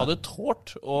 ikke hadde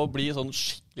tålt å bli sånn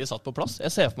skikkelig satt på plass. Jeg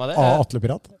ser for meg det. Atle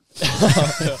Pirat?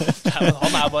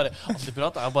 Han er bare... Atle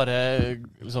Pirat er bare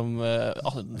liksom...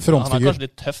 Frontfigur. Han er kanskje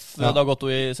litt tøff, Dagotto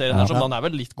i serien her, så han er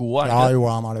vel litt god, Ja, jo,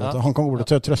 han er det, vet du. Han kan gå bort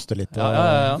til å trøste litt.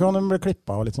 Kan han bli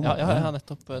klippet og litt sånn. Ja,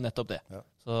 nettopp det.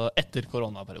 Så etter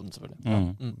koronaperioden, selvfølgelig.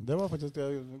 Det var faktisk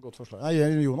et godt forslag. Nei,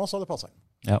 Jonas hadde passet.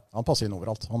 Ja. Han passer inn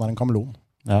overalt. Han er en kameleon.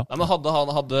 Ja. Nei, men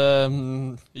hadde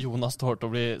Jonas tålt å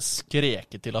bli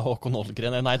skreket til av Håkon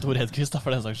Olgren? Nei, Tor Edquist,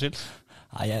 for den saks skyld.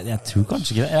 Nei, jeg tror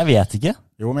kanskje ikke det. Jeg vet ikke.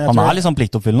 Jo, han er liksom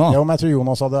pliktoppfyllende. Jo, men jeg tror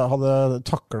Jonas hadde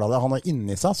taklet det. Han er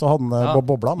inni seg, så hadde han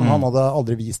bobla, men han hadde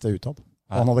aldri vist det utad.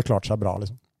 Han hadde klart seg bra,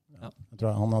 liksom. Jeg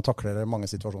tror han takler mange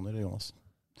situasjoner, Jonas.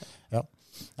 Ja.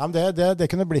 Ja, men det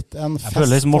kunne blitt en fest. Jeg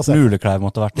føler liksom Morten Ulekleiv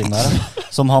måtte vært inn der.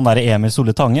 Som han der Emil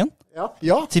Solli Tangen.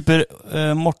 Ja. Tipper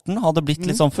Morten hadde blitt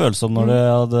litt sånn følsom når det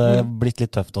hadde blitt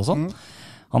litt tøft og sånn.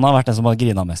 Han har vært den som har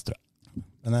grina mest, tror jeg.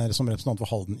 Men som representant for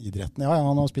Halden-idretten,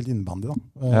 han har spilt innebandy da.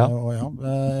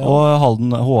 Og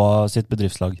Halden HA sitt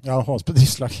bedriftslag. Ja, HAs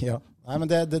bedriftslag, Nei, men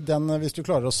hvis du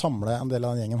klarer å samle en del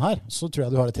av den gjengen her, så tror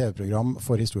jeg du har et TV-program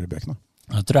for historiebøkene.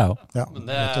 Det tror jeg også. Ja, men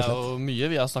det er jo mye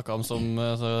vi har snakket om som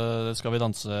Skal vi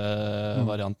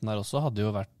danse-varianten her også, hadde jo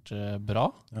vært bra.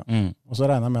 Ja. Og så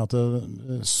regner jeg med at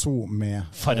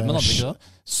Farmen hadde ikke det?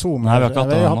 Nei, vi har ikke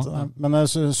hatt det nå. Men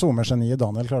SoMe-geniet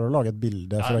Daniel klarer å lage et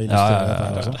bilde for å illustrere dette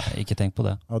her også. Ikke tenk på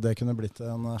det. Og det kunne blitt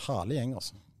en herlig gjeng,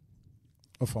 altså.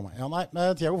 For meg. Ja, nei,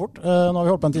 tida går fort. Nå har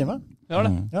vi holdt på en time. Vi har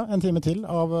det. Ja, en time til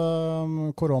av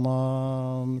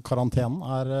koronakarantenen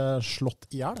er slått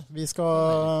i hjel. Vi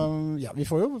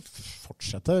får jo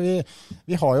fortsette.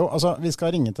 Vi har jo, altså, vi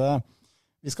skal ringe til,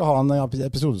 vi skal ha en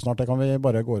episode snart, det kan vi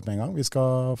bare gå ut med en gang. Vi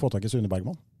skal få tak i Sune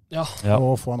Bergman. Ja.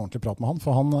 Og få en ordentlig prat med han,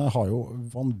 for han har jo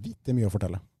vanvittig mye å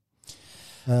fortelle.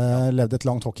 Levde et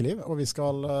langt hockeyliv, og vi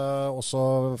skal også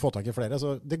få tak i flere.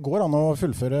 Så det går an å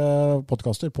fullføre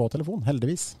podcaster på telefon,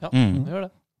 heldigvis. Ja, det gjør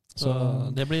det. Så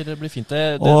det blir fint.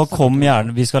 Og kom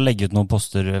gjerne, vi skal legge ut noen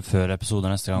poster før episoder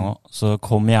neste gang også. Så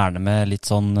kom gjerne med litt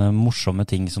sånn morsomme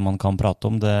ting som man kan prate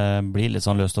om. Det blir litt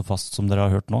sånn løst og fast som dere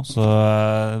har hørt nå. Så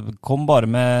kom bare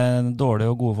med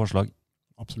dårlige og gode forslag.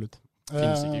 Absolutt.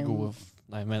 Finnes ikke gode...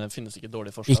 Nei, men det finnes ikke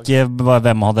dårlige forslag. Ikke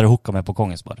hvem har dere hooka med på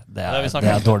Kongesbar. Det er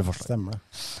dårlig forslag. Stemmer det.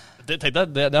 Tenk deg,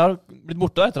 det har blitt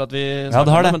borte etter at vi snakket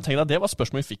om det. Men tenk deg, det var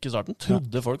spørsmålet vi fikk i starten.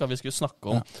 Trodde folk at vi skulle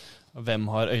snakke om hvem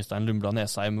har Øystein Lundblad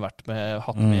Nesheim hatt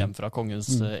med hjem fra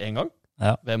kongens en gang?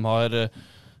 Ja. Hvem har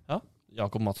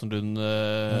Jakob Madsen Lund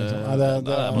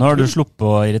Nå har du sluppet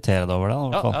å irritere deg over det,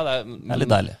 i hvert fall. Det er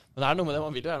litt deilig. Men det er noe med det,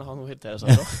 man vil jo gjerne ha noe å irritere seg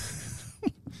over.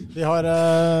 Vi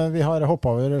har hoppet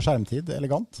over skjermtid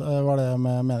elegant. Hva er det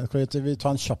skal vi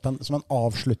ta en kjapp som en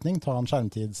avslutning, ta en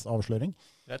skjermtidsavsløring?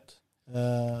 Rett.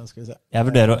 Skal vi se. Jeg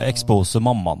vurderer å expose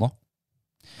mamma nå.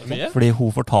 Fordi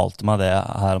hun fortalte meg det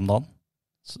her om dagen.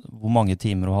 Hvor mange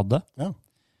timer hun hadde.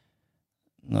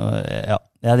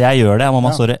 Jeg gjør det,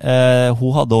 mamma, sorry.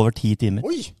 Hun hadde over 10 timer.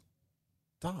 Oi!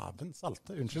 Dæven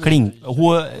salte, unnskyld.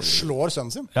 Hun slår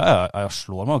sønnen sin. Ja, jeg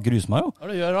slår meg og gruser meg jo. Hva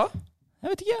er det du gjør da?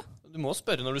 Jeg vet ikke. Du må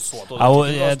spørre når du så det.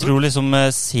 Jeg tror liksom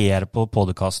ser på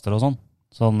podcaster og sånn.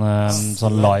 Sånn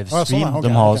livestream.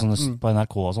 De har jo sånne på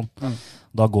NRK og sånn.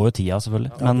 Da går jo tida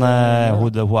selvfølgelig. Men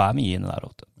hun er mye inne der.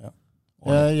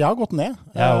 Jeg har gått ned.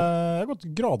 Jeg Jeg har gått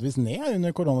gradvis ned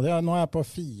under koronatiden. Nå er jeg på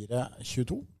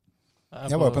 4,22.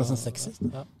 Jeg var jo på nesten 6 sist.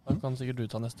 Ja, da kan sikkert du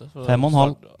ta neste.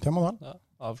 5,5. 5,5. Ja,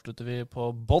 avslutter vi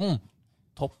på bånn.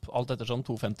 Topp, alt ettersom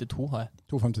 2,52 har jeg.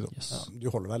 2,52. Yes. Ja, du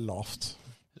holder deg lavt.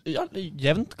 Ja,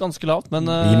 jevnt, ganske lavt, men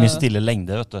Vi mye stille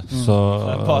lengde, vet du. Så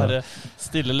bare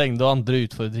stille lengde og andre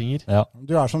utfordringer. ja.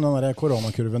 Du er som den der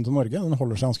koronakurven til Norge. Den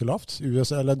holder seg ganske lavt.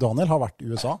 USA, eller Daniel har vært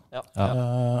i USA, Ja.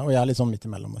 og jeg er litt sånn midt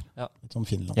imellom der. Ja. Litt sånn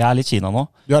Finland. Jeg er litt Kina nå.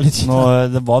 Du er litt Nå,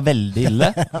 det var veldig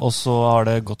ille, og så har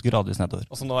det gått gradvis nedover.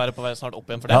 Og så nå er det på vei snart opp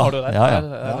igjen, for det Ja, har du der. ja, ja.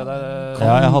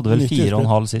 Ja, jeg hadde vel Nytt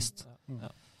 4,5 sist.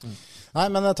 Nei,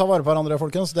 men ta vare på hverandre,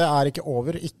 folkens. Det er ikke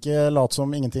over. Ikke lat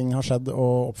som ingenting har skjedd,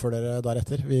 og oppfør dere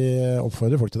deretter. Vi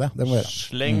oppfordrer folk til det. Det må vi gjøre.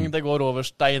 Sleng det går over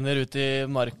steiner ut i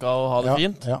marka og ha det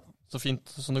fint. Ja. Så fint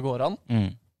som det går an. Mm.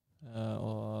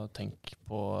 Og tenk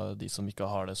på de som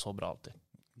ikke har det så bra alltid.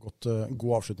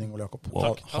 God avslutning, Ole Jakob.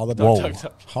 Wow. Ha det bra.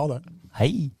 Takk. Ha det.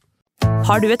 Hei!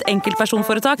 Har du et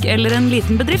enkeltpersonforetak eller en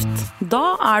liten bedrift?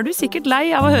 Da er du sikkert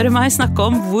lei av å høre meg snakke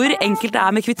om hvor enkelt det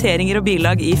er med kvitteringer og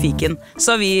bilag i fiken.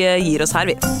 Så vi gir oss her,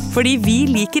 vi. Fordi vi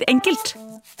liker enkelt.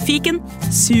 Fiken,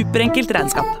 superenkelt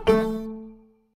regnskap.